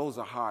 Those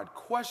are hard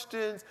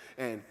questions.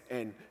 And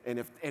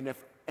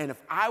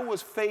if I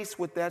was faced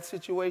with that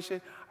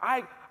situation,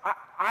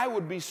 I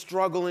would be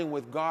struggling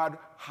with God.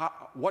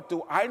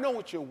 I know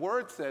what your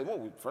word says.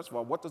 Well, first of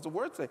all, what does the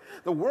word say?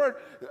 The word,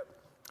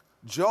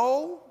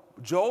 Job,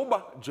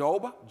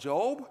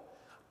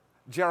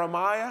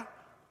 Jeremiah,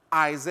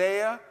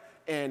 Isaiah,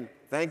 and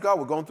thank God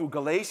we're going through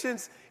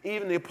Galatians.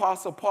 Even the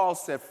Apostle Paul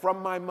said,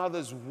 from my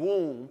mother's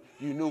womb,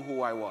 you knew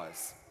who I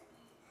was.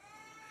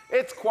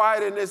 It's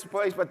quiet in this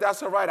place, but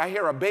that's all right. I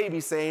hear a baby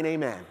saying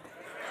amen.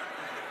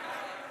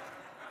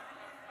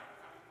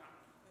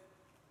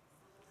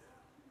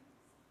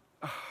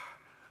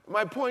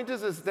 My point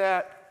is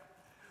that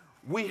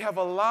we have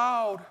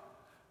allowed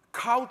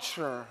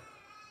culture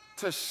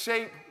to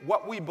shape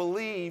what we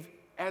believe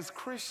as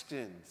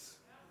Christians.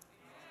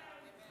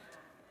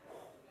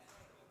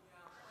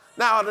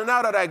 Now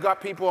that I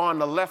got people on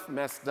the left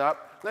messed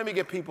up, let me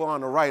get people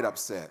on the right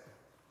upset.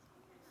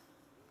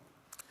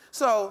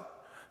 So,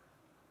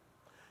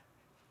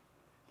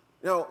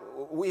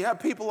 we have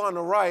people on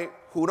the right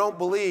who don't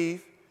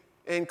believe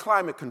in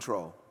climate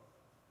control.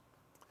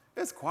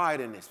 It's quiet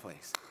in this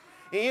place.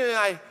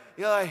 And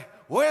you're like,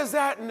 where's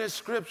that in the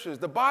scriptures?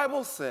 The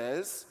Bible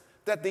says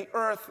that the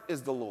earth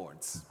is the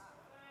Lord's.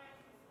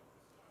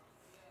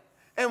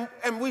 And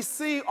we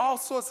see all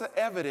sorts of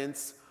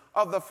evidence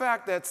of the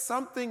fact that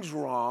something's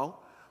wrong,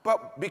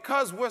 but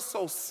because we're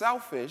so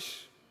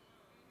selfish,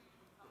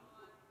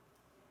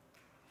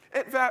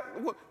 in fact,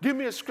 give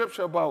me a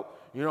scripture about,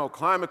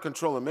 climate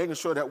control and making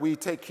sure that we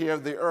take care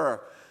of the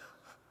earth.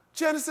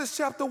 Genesis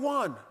chapter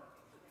 1.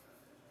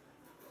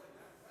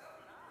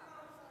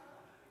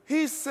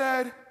 He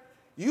said,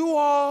 you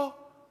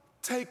all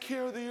take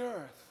care of the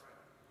earth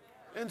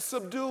and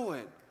subdue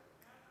it.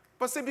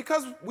 But see,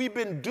 because we've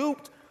been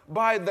duped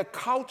by the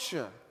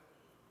culture,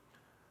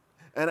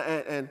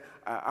 and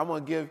I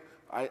want to give,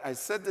 I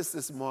said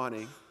this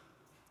morning,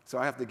 so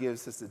I have to give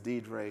Sister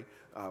Deidre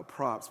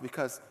props,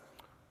 because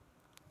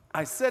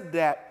I said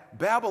that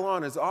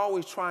Babylon is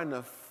always trying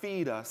to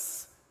feed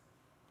us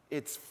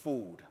its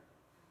food.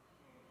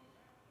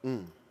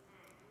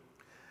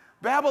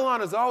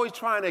 Babylon is always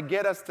trying to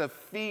get us to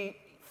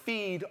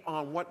feed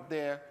on what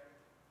they're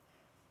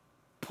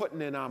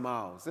putting in our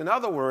mouths. In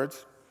other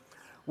words,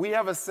 we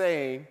have a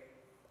saying,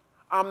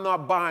 I'm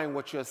not buying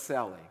what you're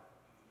selling.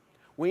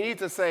 We need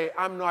to say,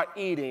 I'm not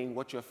eating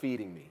what you're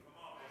feeding me.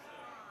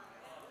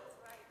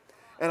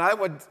 And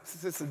what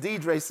Sister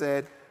Deidre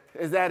said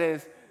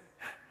is,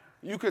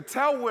 you could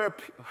tell where,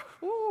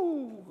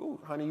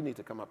 honey, you need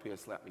to come up here and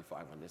slap me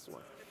 5 on this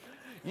one.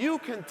 You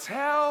can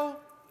tell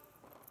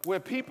where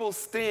people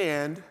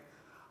stand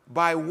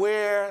by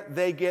where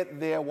they get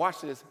their,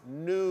 watch this,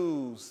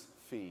 news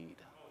feed.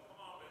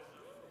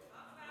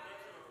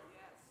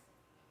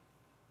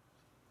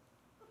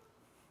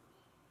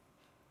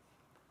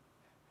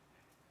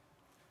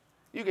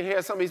 You can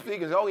hear some of these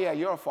speakers, oh yeah,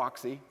 you're a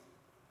foxy.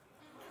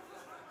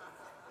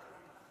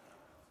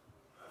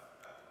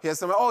 Hear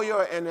some, oh,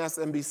 you're an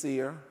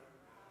MSNBCer.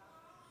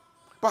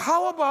 But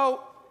how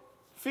about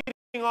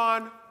feeding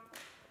on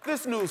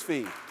this news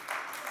feed?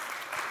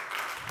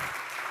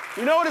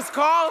 You know what it's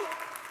called?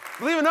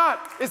 Believe it or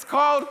not, it's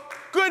called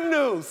good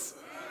news.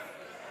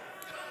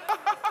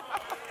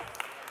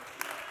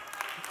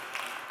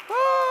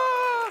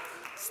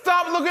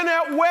 Stop looking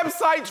at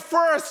websites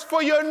first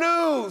for your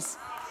news.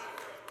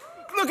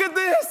 Look at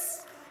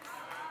this.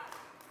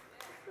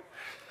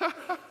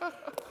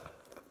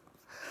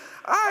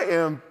 I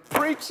am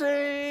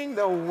preaching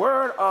the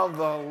word of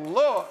the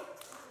Lord.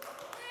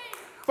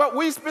 But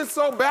we've been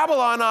so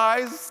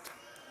Babylonized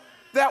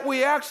that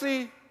we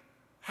actually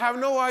have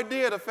no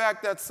idea the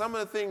fact that some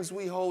of the things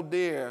we hold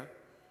dear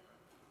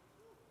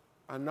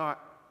are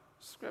not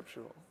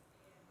scriptural.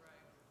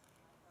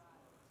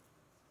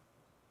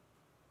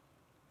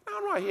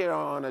 I'm not here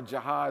on a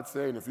jihad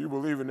saying if you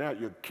believe in that,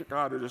 you're kicked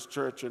out of this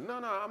church. And no,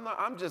 I'm not.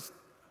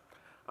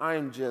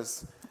 I'm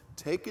just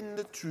taking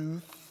the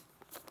truth,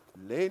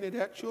 laying it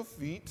at your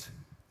feet,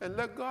 and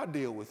let God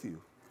deal with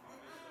you.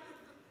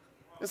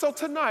 And so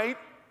tonight,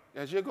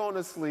 as you're going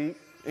to sleep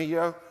and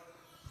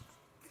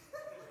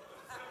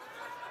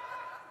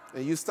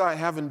you start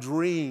having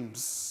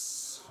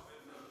dreams,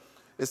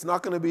 it's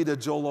not going to be the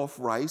jollof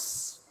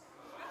rice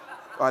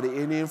or the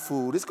Indian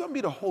food. It's going to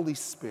be the Holy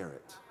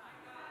Spirit.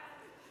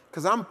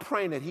 Because I'm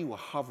praying that he will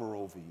hover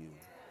over you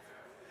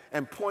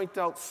and point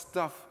out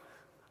stuff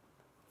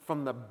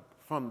from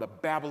the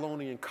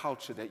Babylonian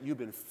culture that you've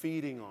been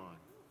feeding on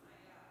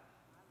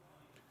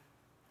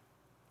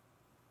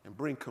and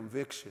bring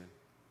conviction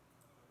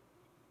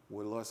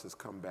where lust has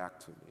come back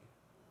to me.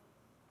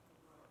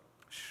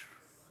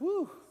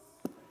 Whew.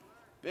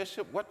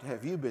 Bishop, what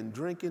have you been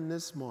drinking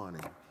this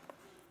morning?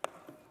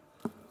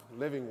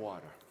 Living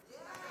water.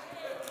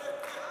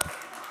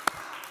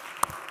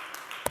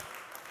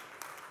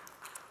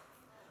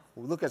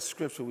 When we look at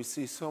Scripture, we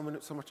see so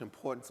much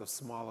importance of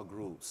smaller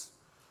groups.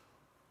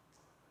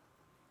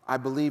 I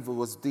believe it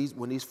was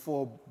when these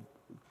 4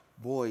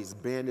 boys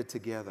banded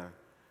together.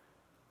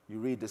 We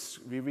read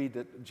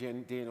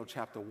Daniel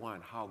chapter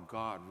 1, how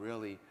God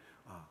really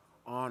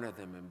honored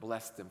them and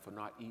blessed them for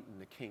not eating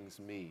the king's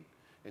meat.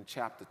 In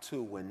chapter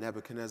 2, when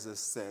Nebuchadnezzar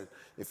said,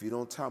 if you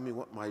don't tell me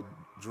what my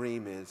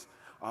dream is,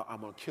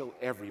 I'm going to kill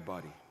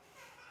everybody.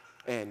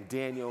 And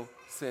Daniel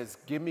says,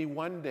 give me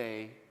 1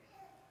 day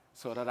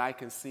so that I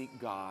can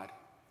seek God.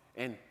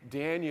 And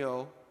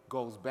Daniel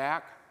goes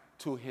back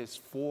to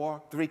his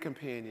 3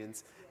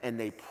 companions, and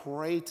they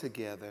pray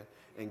together,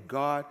 and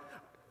God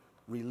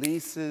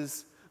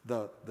releases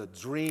the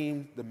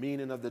dream, the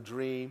meaning of the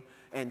dream.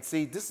 And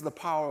see, this is the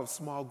power of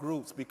small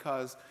groups,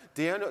 because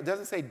Daniel, it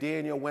doesn't say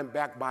Daniel went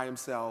back by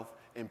himself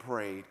and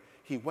prayed.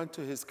 He went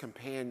to his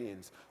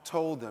companions,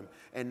 told them,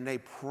 and they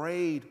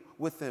prayed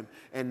with him.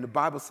 And the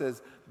Bible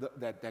says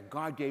that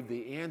God gave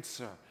the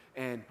answer.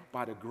 And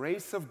by the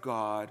grace of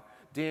God,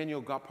 Daniel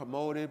got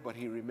promoted, but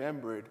he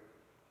remembered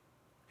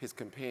his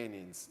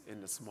companions in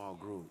the small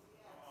group.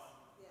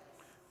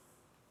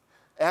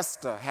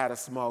 Esther had a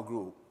small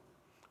group.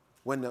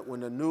 When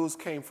the news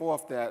came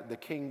forth that the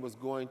king was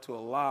going to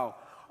allow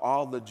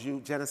all the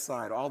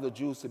genocide, all the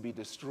Jews to be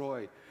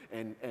destroyed,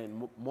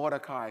 and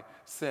Mordecai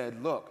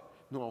said, look,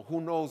 no,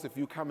 who knows if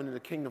you come into the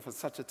kingdom for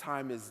such a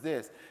time as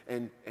this?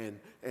 And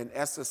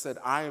Esther said,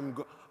 I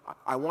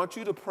want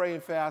you to pray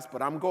and fast,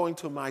 but I'm going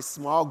to my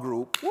small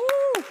group. Woo!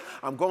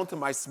 I'm going to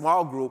my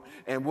small group,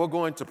 and we're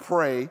going to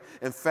pray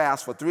and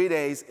fast for 3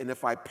 days. And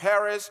if I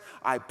perish,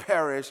 I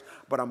perish,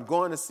 but I'm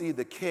going to see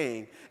the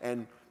king.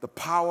 And the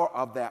power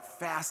of that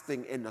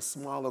fasting in the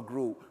smaller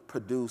group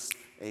produced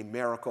a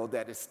miracle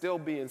that is still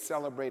being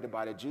celebrated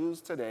by the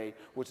Jews today,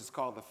 which is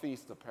called the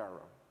Feast of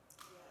Purim.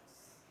 Yes.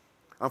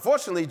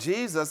 Unfortunately,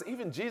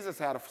 even Jesus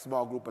had a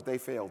small group, but they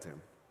failed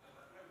him.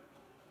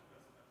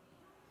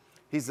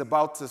 He's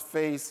about to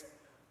face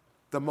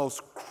the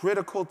most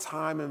critical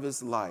time of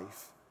his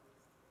life.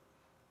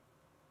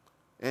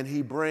 And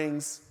he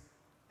brings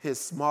his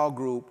small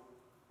group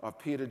of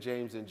Peter,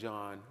 James, and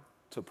John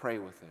to pray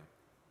with him.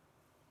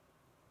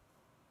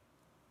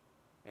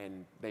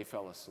 And they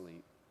fell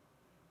asleep.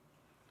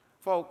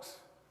 Folks,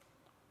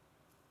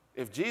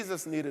 if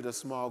Jesus needed a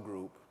small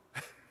group,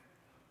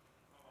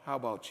 how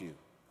about you?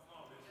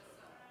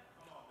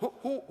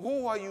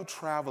 Who are you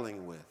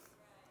traveling with?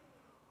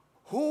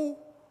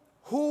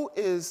 Who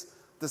is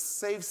the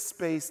safe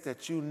space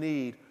that you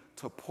need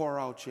to pour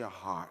out your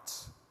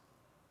hearts?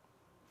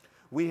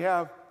 We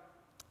have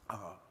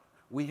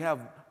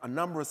a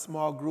number of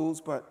small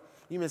groups, but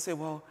you may say,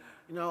 well,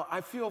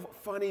 I feel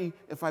funny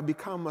if I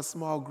become a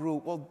small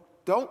group. Well,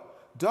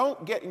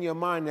 don't get in your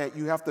mind that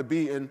you have to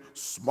be in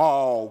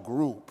small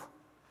group.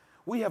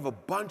 We have a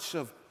bunch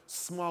of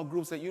small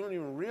groups that you don't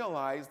even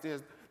realize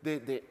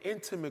they're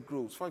intimate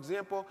groups. For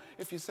example,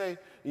 if you say,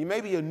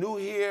 maybe you're new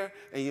here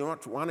and you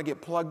want to get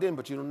plugged in,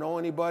 but you don't know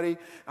anybody,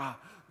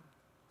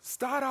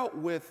 start out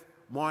with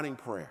morning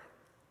prayer.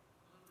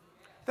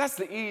 That's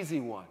the easy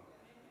one.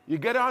 You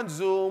get on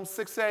Zoom,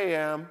 6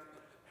 a.m.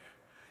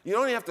 You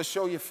don't even have to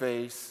show your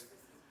face.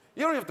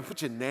 You don't even have to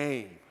put your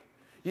name.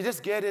 You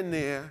just get in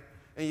there,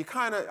 and you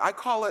I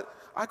call it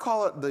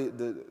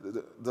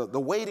the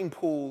waiting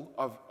pool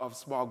of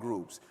small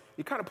groups.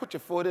 You kind of put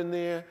your foot in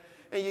there,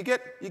 and you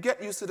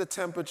get used to the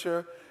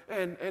temperature.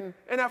 And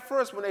at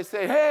first, when they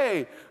say,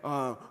 hey,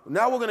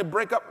 now we're going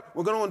to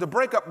go into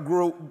breakup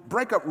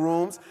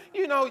rooms,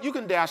 you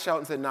can dash out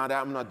and say, nah,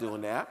 I'm not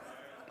doing that.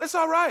 It's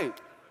all right.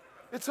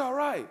 It's all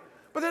right.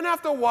 But then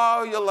after a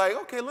while, you're like,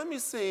 okay, let me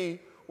see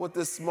what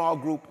this small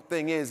group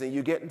thing is. And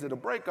you get into the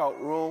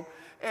breakout room,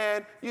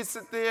 and you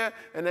sit there,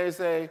 and they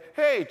say,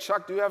 hey,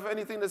 Chuck, do you have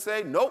anything to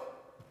say? Nope.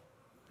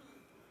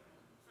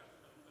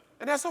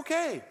 And that's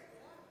okay.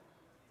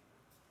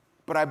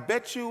 But I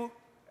bet you,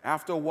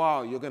 after a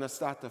while, you're going to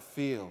start to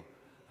feel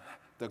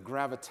the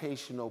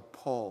gravitational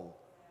pull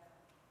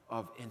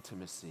of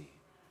intimacy,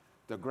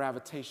 the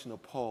gravitational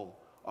pull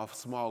of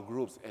small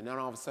groups, and then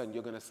all of a sudden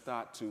you're going to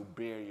start to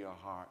bare your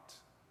heart.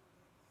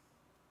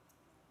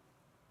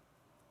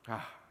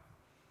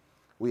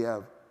 We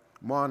have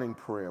morning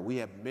prayer. We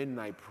have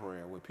midnight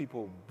prayer where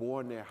people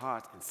bore in their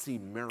hearts and see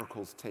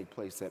miracles take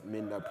place at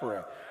midnight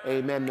prayer.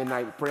 Amen,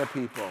 midnight prayer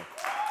people.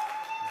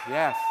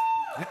 Yes.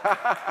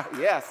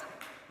 Yes.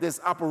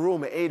 This upper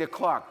room at 8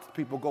 o'clock,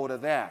 people go to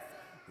that.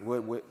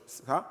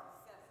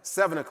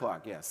 7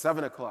 o'clock, yeah,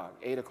 7 o'clock,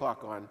 8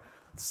 o'clock on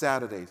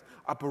Saturdays.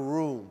 Upper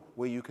room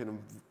where you can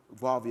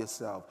involve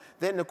yourself.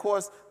 Then, of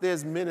course,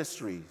 there's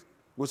ministries,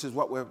 which is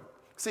what we're...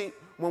 See,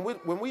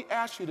 when we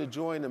ask you to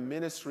join a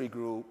ministry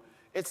group,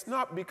 it's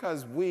not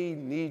because we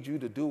need you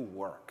to do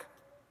work.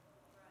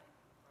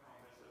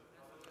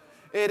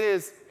 It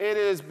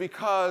is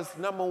because,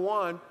 number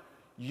one,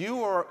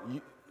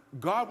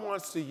 God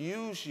wants to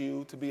use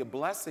you to be a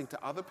blessing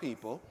to other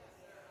people,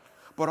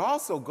 but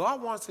also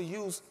God wants to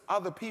use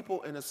other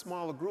people in a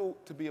smaller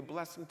group to be a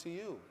blessing to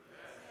you.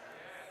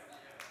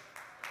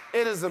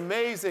 It is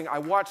amazing. I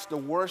watched a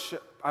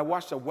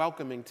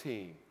welcoming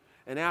team,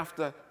 and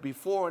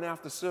before and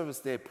after service,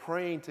 they're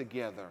praying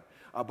together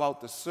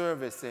about the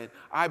service, and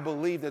I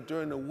believe that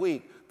during the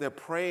week, they're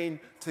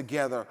praying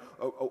together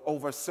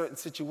over certain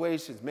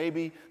situations.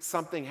 Maybe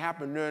something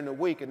happened during the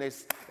week, and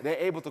they're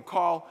able to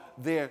call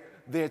their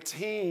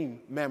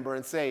team member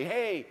and say,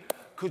 hey,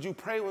 could you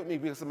pray with me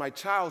because of my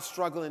child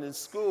struggling in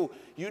school?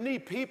 You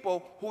need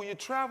people who you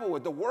travel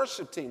with, the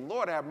worship team.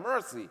 Lord, have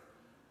mercy.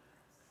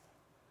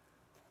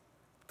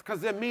 Because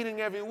they're meeting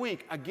every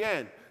week.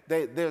 Again,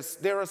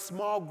 they're a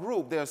small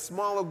group. They're a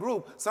smaller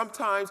group.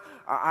 Sometimes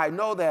I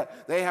know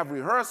that they have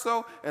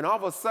rehearsal, and all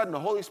of a sudden the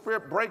Holy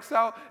Spirit breaks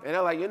out, and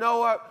they're like, you know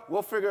what?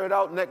 We'll figure it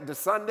out next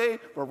Sunday.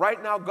 But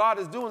right now, God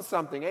is doing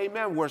something.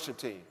 Amen, worship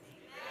team.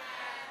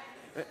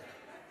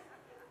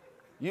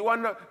 You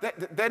wonder,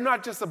 they're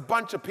not just a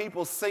bunch of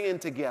people singing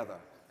together.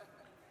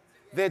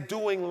 They're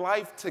doing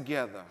life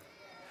together.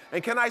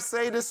 And can I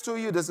say this to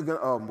you?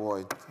 Oh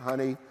boy,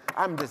 honey,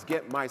 I'm just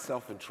getting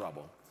myself in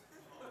trouble.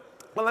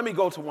 But let me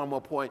go to one more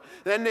point.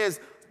 Then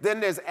there's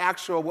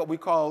actual, what we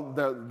call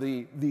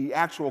the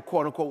actual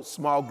quote unquote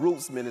small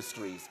groups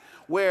ministries,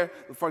 where,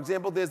 for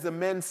example, there's the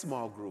men's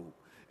small group,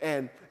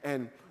 and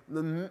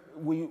Brother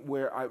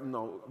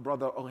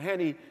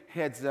Oheni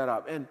heads that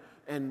up,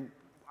 and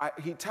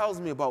he tells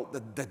me about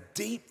the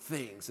deep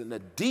things and the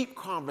deep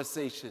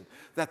conversation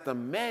that the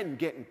men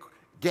get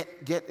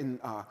in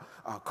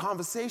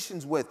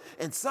conversations with,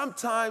 and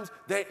sometimes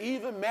they're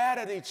even mad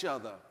at each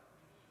other.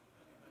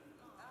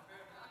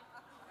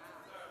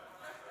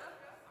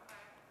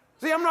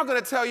 See, I'm not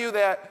going to tell you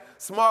that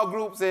small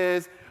groups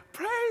is,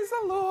 praise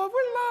the Lord,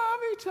 we love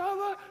each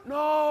other.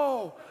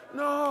 No.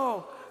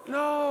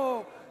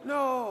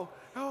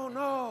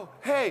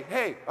 Hey,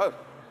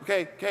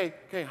 okay.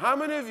 How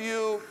many of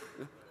you,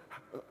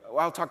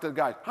 I'll talk to the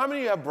guys. How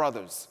many of you have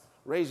brothers?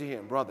 Raise your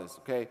hand, brothers,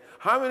 okay?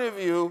 How many of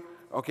you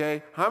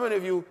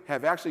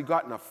have actually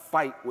gotten a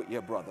fight with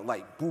your brother?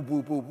 Like, boo,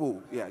 boo, boo,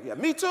 boo. Yeah,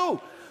 me too.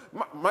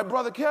 My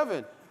brother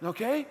Kevin,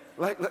 okay?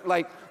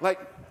 Like,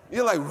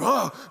 you're like,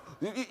 raw.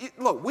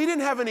 Look, we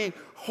didn't have any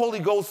Holy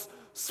Ghost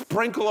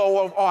sprinkle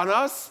on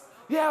us.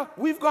 Yeah,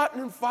 we've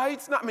gotten in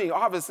fights. Not me,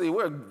 obviously.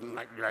 We're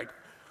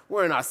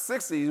we're in our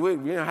 60s. We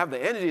don't have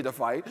the energy to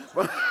fight.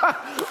 But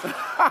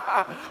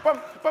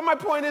my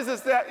point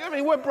is that, I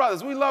mean, we're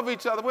brothers. We love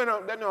each other.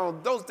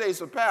 Those days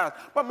are past.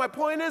 But my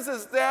point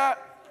is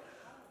that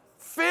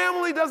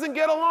family doesn't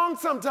get along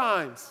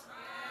sometimes.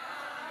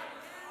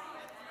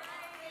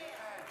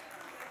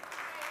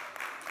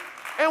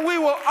 And we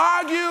will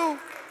argue.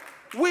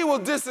 We will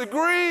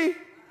disagree.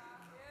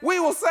 We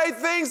will say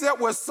things that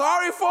we're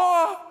sorry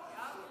for.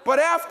 But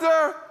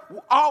after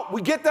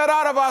we get that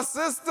out of our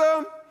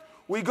system,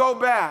 we go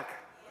back.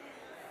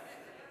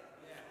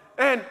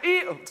 And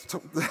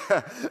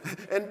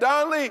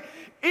Donnelly,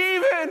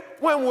 even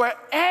when we're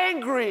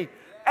angry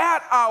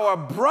at our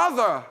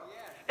brother,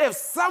 if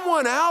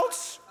someone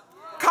else,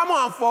 come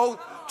on,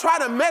 folks, try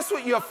to mess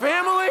with your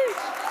family,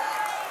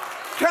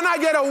 can I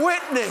get a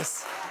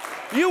witness?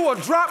 You will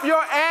drop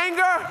your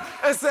anger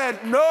and say,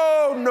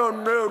 no.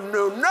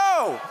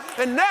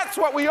 And that's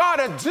what we ought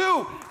to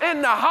do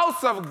in the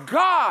house of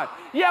God.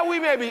 Yeah, we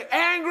may be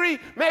angry,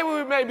 maybe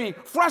we may be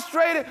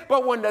frustrated,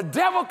 but when the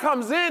devil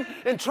comes in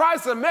and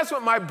tries to mess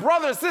with my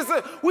brother and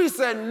sister, we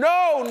say,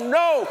 no.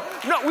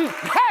 We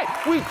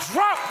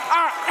drop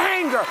our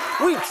anger.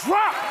 We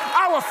drop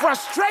our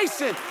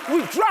frustration.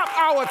 We drop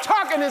our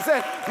talking and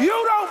say, you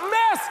don't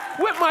mess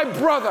with my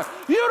brother.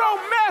 You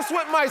don't mess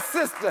with my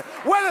sister.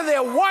 Whether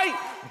they're white,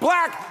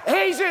 black,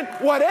 Asian,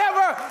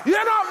 whatever,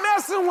 you're not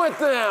messing with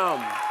them.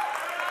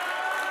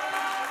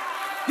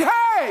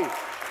 Hey!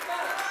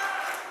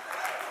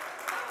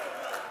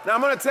 Now,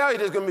 I'm going to tell you,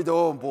 there's going to be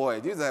oh boy.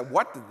 You say,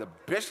 what did the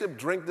bishop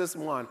drink this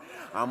morning?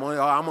 I'm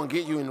going to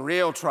get you in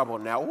real trouble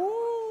now.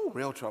 Ooh,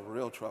 real trouble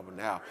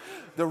now.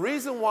 The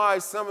reason why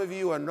some of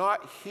you are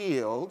not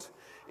healed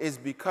is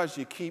because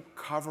you keep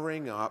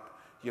covering up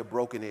your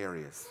broken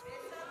areas.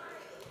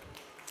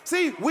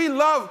 See, we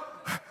love,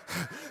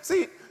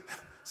 see,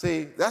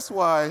 that's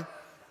why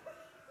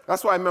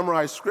I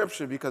memorize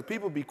scripture, because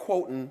people be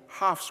quoting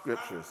half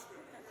scriptures.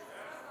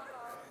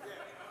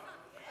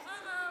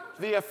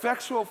 The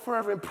effectual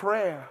fervent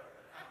prayer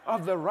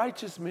of the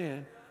righteous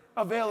man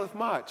availeth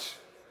much.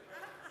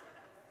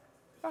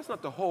 That's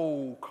not the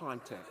whole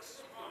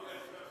context.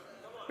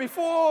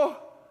 Before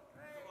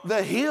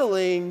the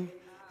healing,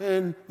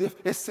 and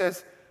it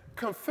says,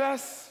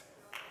 confess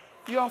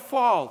your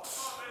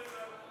faults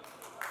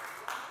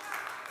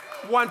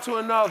one to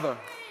another.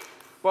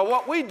 But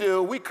what we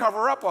do, we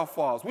cover up our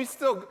faults. We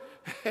still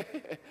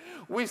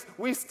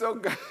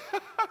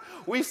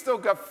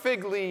got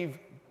fig leaf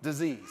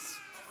disease.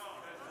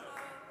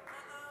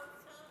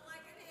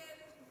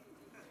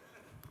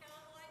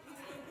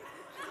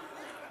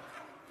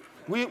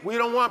 We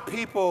don't want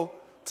people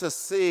to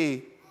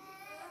see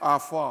our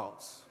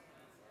faults.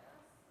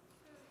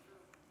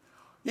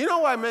 You know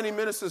why many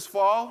ministers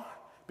fall?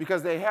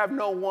 Because they have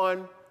no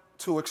one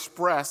to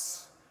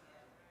express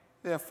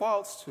their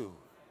faults to.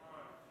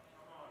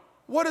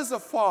 What is a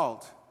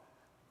fault?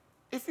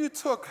 If you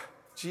took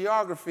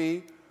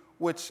geography,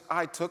 which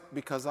I took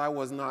because I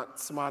was not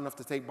smart enough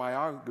to take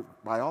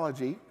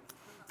biology,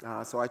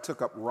 so I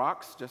took up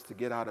rocks just to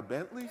get out of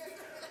Bentley.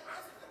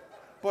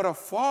 But a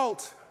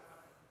fault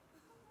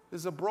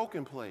is a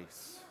broken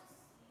place.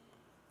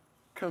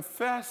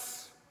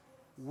 Confess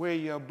where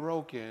you're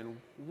broken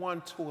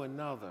one to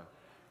another.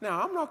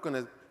 Now, I'm not going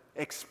to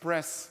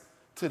express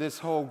to this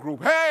whole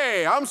group,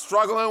 hey, I'm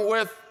struggling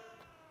with.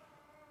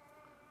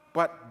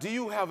 But do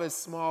you have a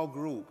small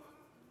group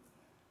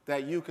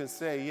that you can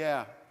say,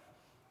 yeah,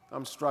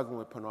 I'm struggling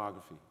with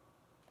pornography?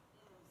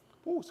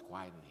 Ooh, it's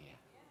quiet in here.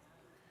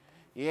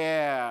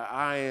 Yeah,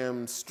 I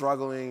am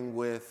struggling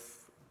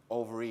with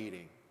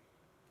overeating,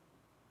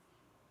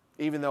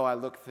 even though I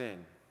look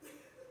thin.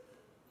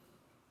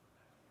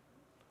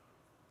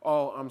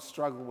 Oh, I'm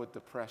struggling with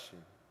depression.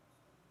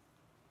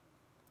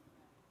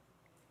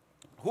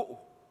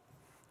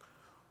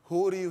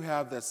 Who do you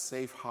have that's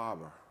safe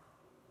harbor,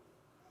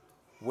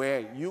 where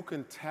you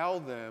can tell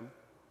them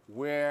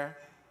where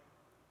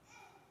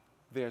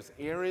there's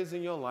areas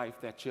in your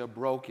life that you're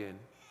broken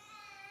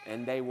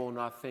and they will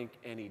not think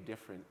any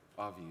different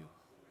of you?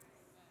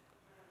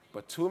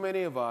 But too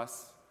many of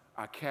us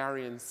are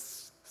carrying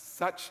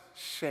such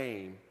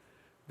shame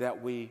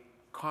that we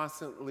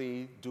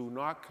constantly do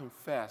not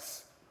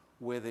confess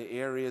where the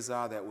areas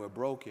are that we're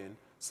broken,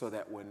 so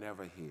that we're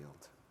never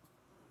healed.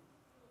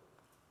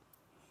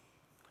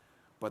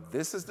 But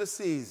this is the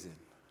season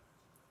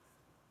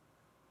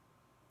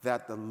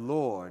that the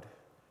Lord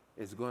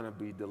is going to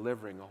be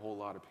delivering a whole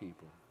lot of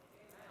people.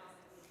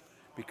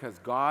 Because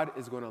God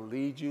is going to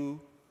lead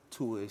you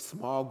to a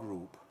small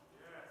group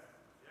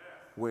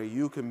where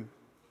you can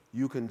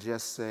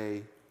just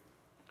say,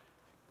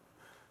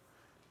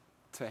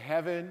 to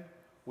heaven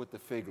with the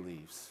fig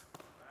leaves.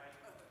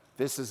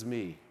 This is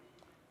me.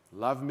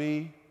 Love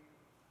me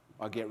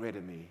or get rid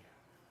of me,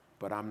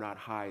 but I'm not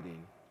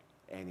hiding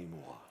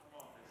anymore.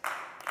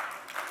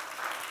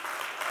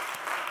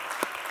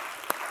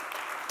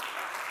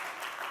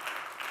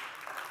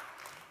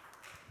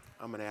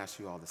 I'm going to ask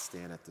you all to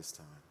stand at this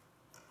time.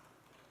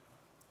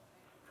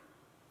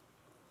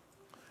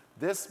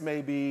 This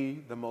may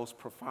be the most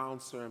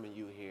profound sermon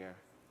you hear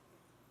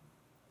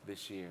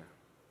this year.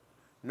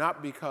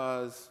 Not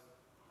because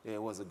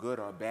it was a good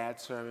or a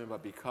bad sermon,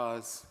 but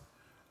because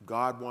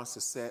God wants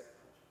to set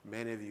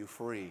many of you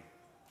free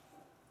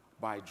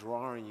by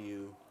drawing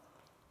you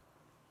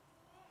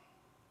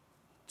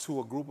to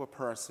a group of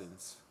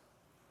persons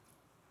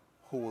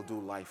who will do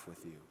life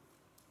with you.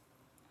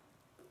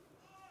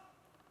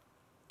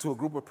 To a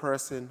group of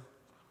persons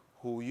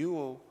who you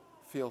will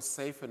feel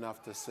safe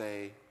enough to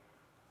say,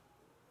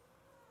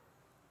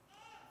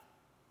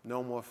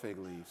 no more fig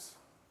leaves.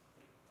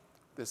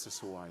 This is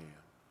who I am.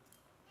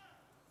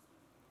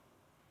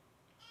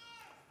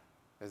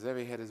 As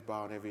every head is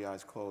bowed and every eye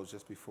is closed,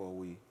 just before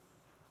we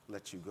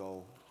let you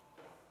go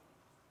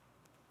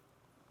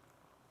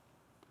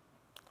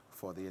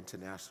for the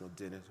international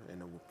dinner and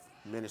the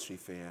ministry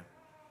fair,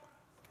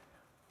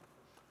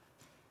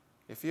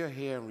 if you're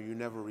here and you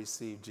never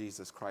received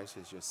Jesus Christ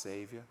as your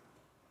Savior,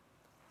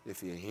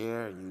 if you're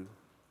here and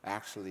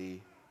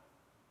you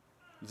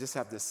just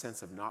have this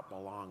sense of not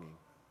belonging,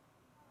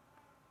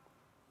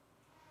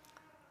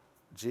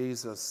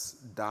 Jesus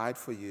died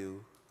for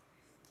you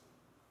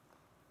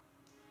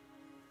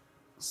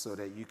so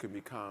that you can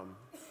become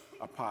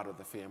a part of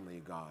the family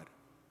of God.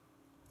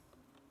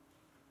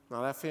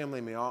 Now, that family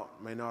may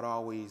not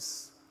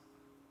always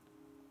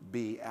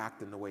be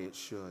acting the way it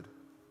should,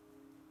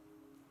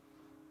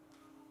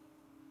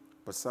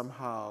 but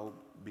somehow,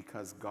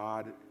 because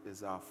God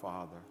is our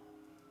Father,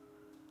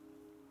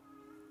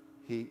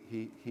 He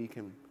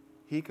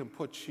can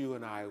put you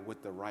and I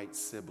with the right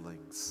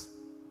siblings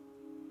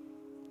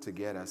to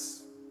get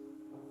us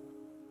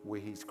where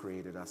He's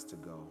created us to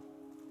go.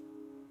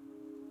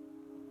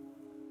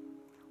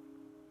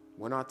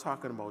 We're not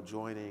talking about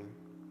joining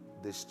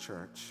this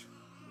church.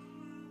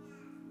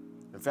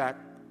 In fact,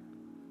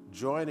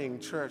 Joining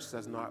church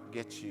does not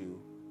get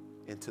you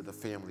into the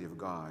family of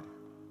God.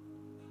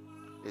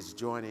 It's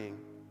joining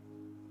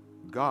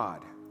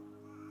God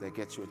that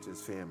gets you into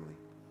his family.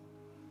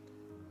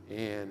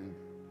 And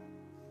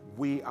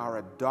we are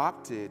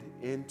adopted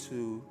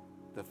into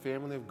the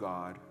family of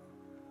God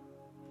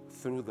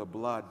through the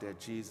blood that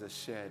Jesus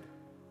shed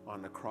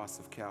on the cross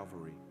of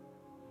Calvary.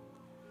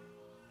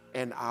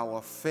 And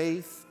our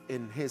faith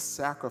in his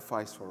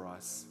sacrifice for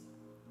us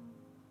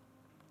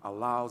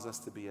allows us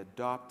to be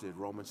adopted,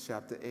 Romans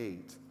chapter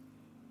 8,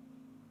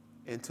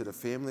 into the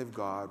family of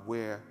God,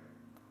 where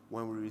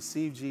when we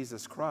receive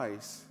Jesus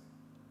Christ,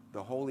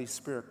 the Holy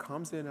Spirit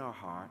comes in our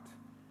heart,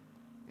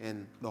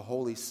 and the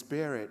Holy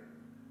Spirit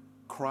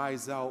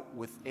cries out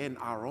within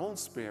our own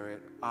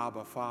spirit,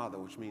 Abba, Father,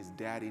 which means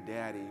Daddy,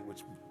 Daddy,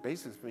 which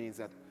basically means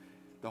that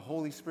the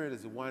Holy Spirit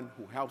is the one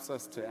who helps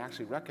us to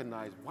actually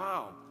recognize,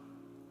 wow,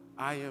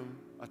 I am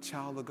a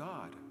child of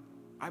God.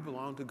 I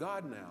belong to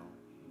God now.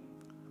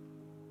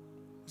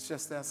 It's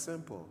just that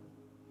simple.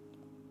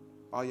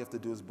 All you have to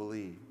do is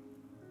believe.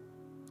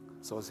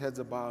 So as heads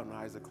are bowed and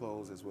eyes are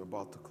closed, as we're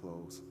about to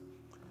close,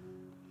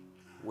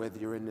 whether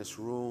you're in this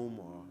room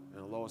or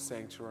in a lower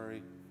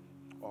sanctuary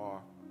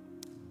or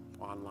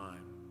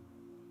online,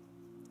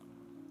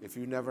 if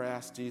you never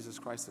asked Jesus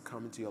Christ to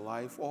come into your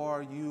life,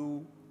 or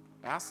you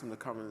asked him to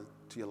come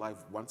into your life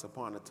once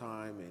upon a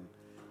time and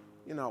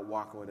you're not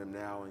walking with him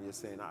now and you're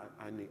saying,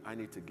 I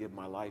need to give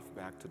my life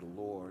back to the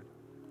Lord.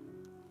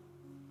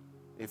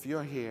 If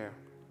you're here,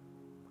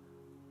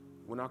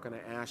 we're not going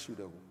to ask you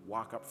to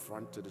walk up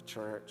front to the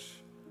church.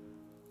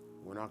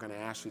 We're not going to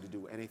ask you to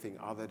do anything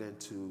other than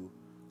to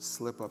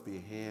slip up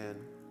your hand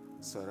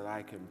so that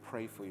I can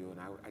pray for you.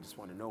 And I just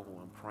want to know who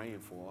I'm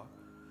praying for.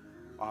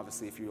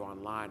 Obviously, if you're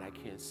online, I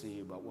can't see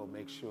you, but we'll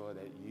make sure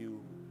that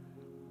you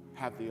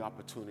have the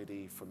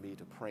opportunity for me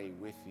to pray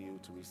with you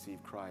to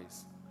receive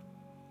Christ.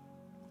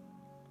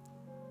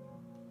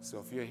 So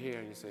if you're here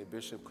and you say,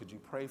 Bishop, could you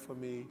pray for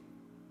me?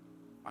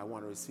 I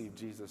want to receive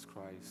Jesus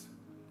Christ.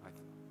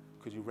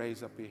 Could you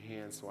raise up your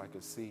hand so I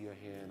can see your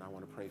hand? I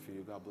want to pray for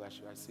you. God bless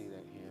you. I see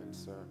that hand,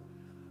 sir.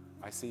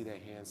 I see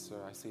that hand,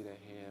 sir. I see that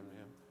hand,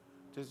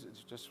 ma'am.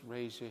 Just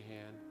raise your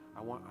hand.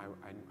 I want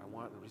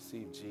to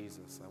receive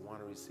Jesus. I want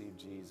to receive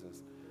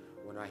Jesus.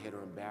 We're not here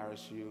to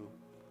embarrass you,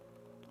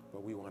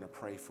 but we want to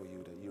pray for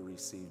you that you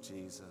receive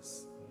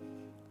Jesus.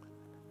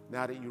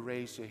 Now that you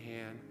raised your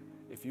hand,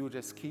 if you would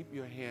just keep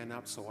your hand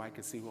up so I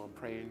can see who I'm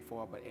praying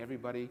for, but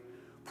everybody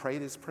pray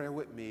this prayer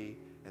with me,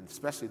 and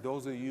especially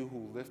those of you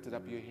who lifted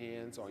up your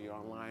hands or you're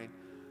online,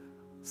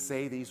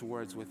 say these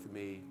words with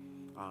me,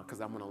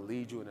 because I'm going to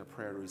lead you in a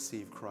prayer to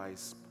receive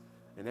Christ.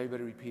 And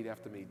everybody repeat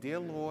after me. Dear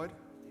Lord,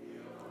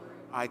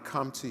 I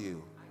come to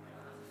you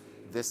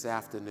this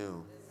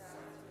afternoon,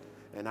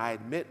 and I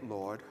admit,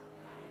 Lord,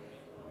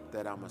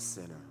 that I'm a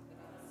sinner,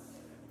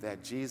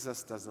 that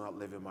Jesus does not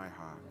live in my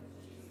heart.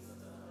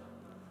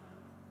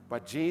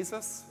 But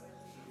Jesus,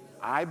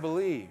 I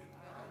believe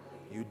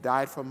you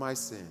died for my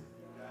sin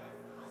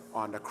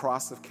on the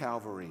cross of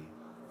Calvary,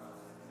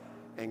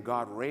 and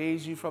God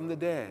raised you from the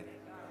dead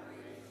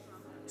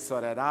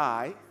so that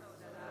I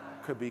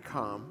could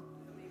become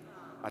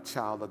a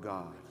child of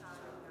God.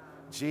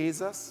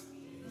 Jesus,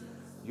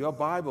 your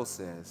Bible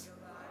says,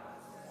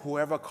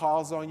 whoever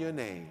calls on your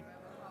name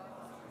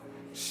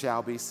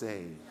shall be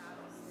saved.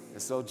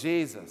 And so,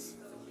 Jesus,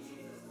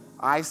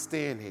 I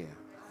stand here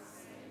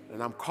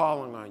and I'm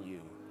calling on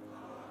you.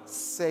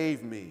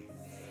 Save me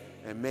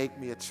and make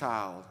me a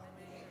child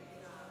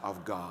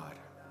of God.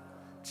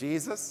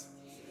 Jesus,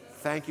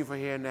 thank you for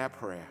hearing that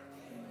prayer.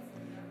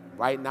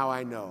 Right now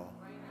I know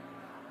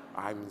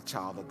I'm the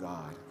child of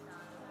God.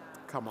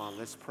 Come on,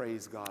 let's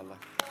praise God.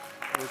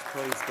 Let's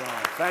praise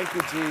God. Thank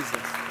you,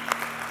 Jesus.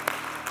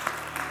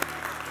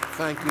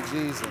 Thank you,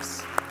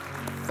 Jesus.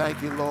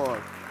 Thank you,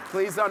 Lord.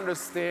 Please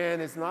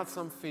understand, it's not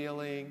some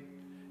feeling.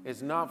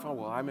 It's not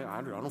from, I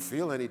don't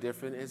feel any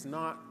different. It's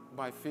not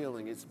by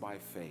feeling, it's by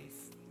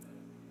faith.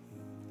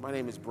 My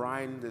name is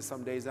Brian. There's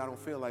some days I don't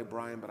feel like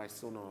Brian, but I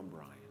still know I'm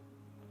Brian.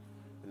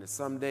 And there's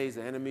some days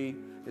the enemy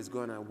is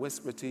going to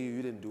whisper to you,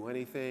 you didn't do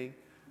anything.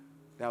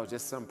 That was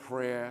just some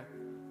prayer.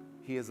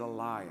 He is a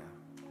liar.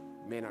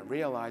 You may not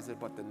realize it,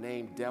 but the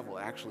name devil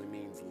actually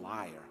means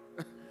liar.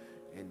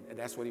 and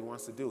that's what he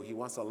wants to do. He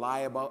wants to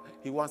lie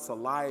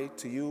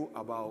to you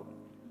about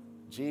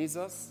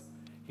Jesus.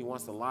 He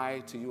wants to lie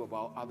to you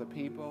about other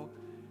people.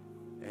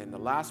 And the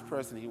last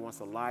person he wants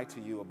to lie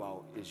to you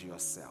about is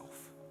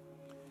yourself.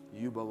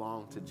 You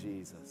belong to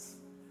Jesus.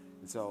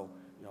 And so,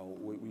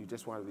 we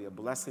just want to be a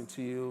blessing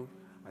to you.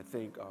 I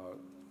think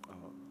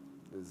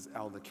there's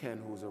Elder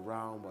Ken who's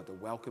around, but the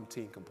welcome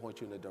team can point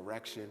you in the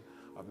direction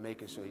of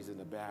making sure he's in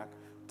the back,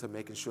 to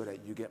making sure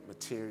that you get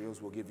materials.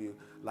 We'll give you,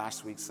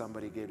 last week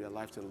somebody gave their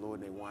life to the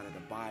Lord and they wanted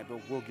a Bible.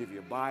 We'll give you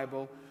a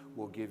Bible.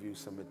 We'll give you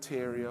some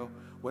material.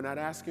 We're not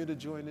asking you to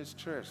join this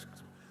church.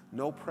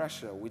 No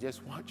pressure. We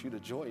just want you to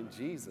join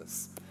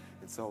Jesus.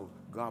 And so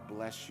God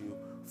bless you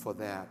for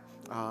that.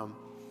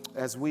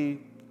 As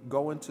we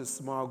go into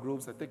small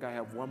groups, I think I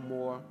have one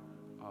more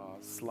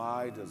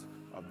slide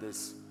of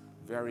this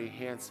very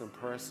handsome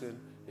person.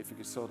 If you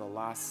could show the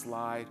last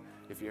slide,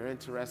 if you're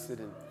interested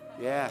in,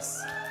 yes.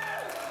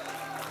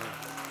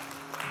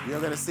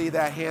 You're going to see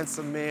that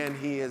handsome man.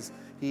 He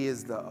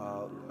is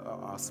the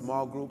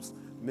small groups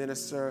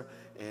minister,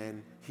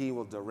 and he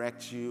will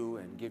direct you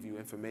and give you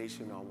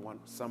information on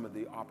some of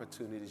the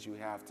opportunities you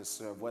have to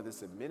serve, whether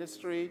it's in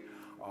ministry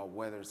or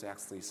whether it's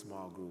actually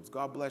small groups.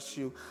 God bless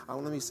you.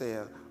 Let me say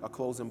a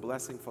closing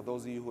blessing for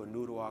those of you who are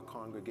new to our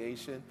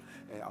congregation.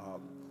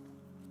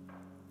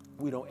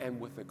 We don't end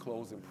with a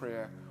closing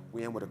prayer.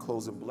 We end with a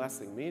closing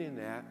blessing, meaning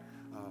that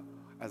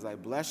as I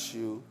bless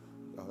you,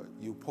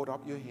 you put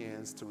up your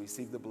hands to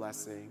receive the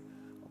blessing.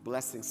 A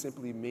blessing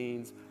simply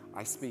means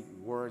I speak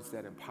words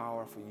that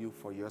empower for you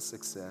for your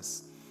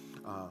success.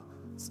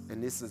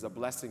 And this is a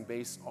blessing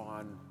based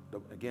on,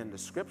 the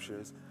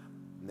scriptures.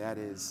 And that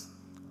is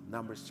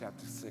Numbers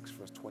chapter 6,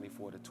 verse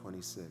 24 to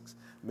 26.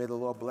 May the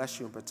Lord bless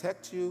you and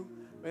protect you.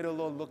 May the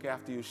Lord look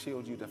after you,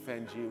 shield you,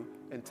 defend you,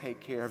 and take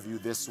care of you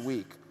this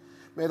week.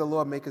 May the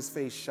Lord make his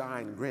face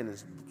shine, grin,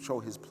 and show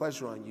his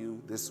pleasure on you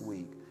this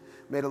week.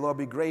 May the Lord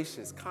be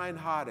gracious,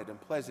 kind-hearted,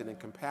 and pleasant and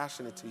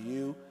compassionate to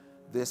you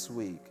this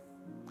week.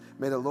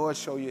 May the Lord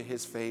show you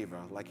his favor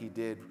like he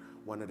did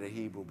one of the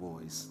Hebrew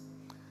boys.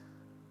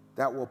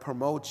 That will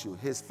promote you.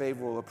 His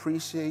favor will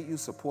appreciate you,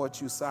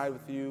 support you, side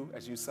with you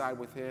as you side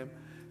with him.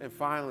 And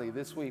finally,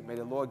 this week, may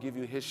the Lord give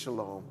you his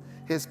shalom,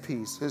 his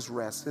peace, his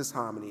rest, his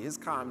harmony, his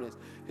calmness,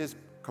 his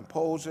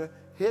composure,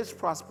 his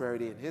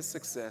prosperity, and his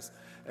success.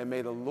 And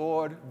may the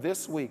Lord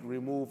this week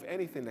remove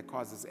anything that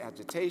causes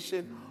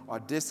agitation or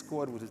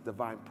discord with his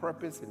divine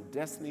purpose and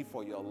destiny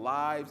for your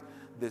lives.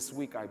 This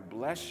week I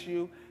bless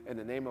you in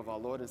the name of our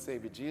Lord and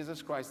Savior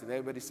Jesus Christ. And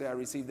everybody say, I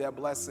receive that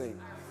blessing.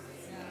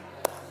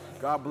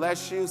 God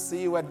bless you.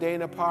 See you at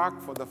Dana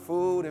Park for the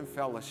food and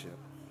fellowship.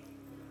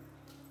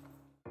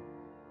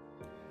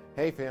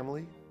 Hey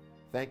family,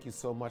 thank you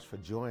so much for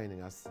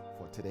joining us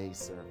for today's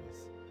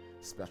service.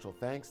 Special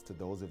thanks to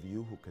those of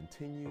you who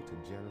continue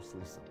to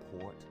generously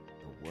support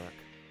the work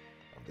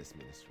of this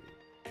ministry.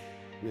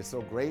 We are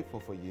so grateful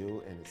for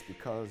you, and it's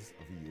because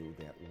of you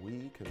that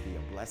we can be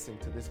a blessing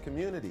to this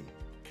community.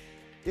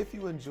 If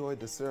you enjoyed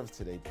the service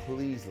today,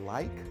 please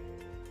like,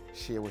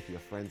 share with your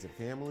friends and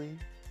family,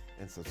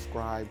 and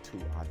subscribe to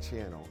our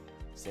channel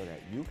so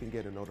that you can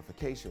get a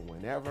notification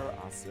whenever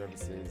our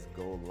services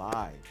go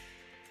live.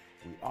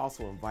 We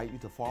also invite you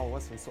to follow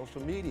us on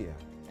social media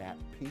at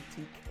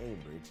PT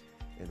Cambridge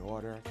in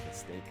order to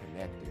stay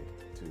connected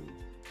to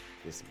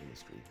this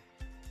ministry.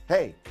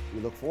 Hey,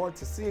 we look forward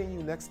to seeing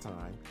you next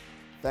time.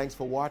 Thanks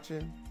for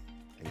watching,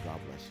 and God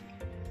bless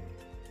you.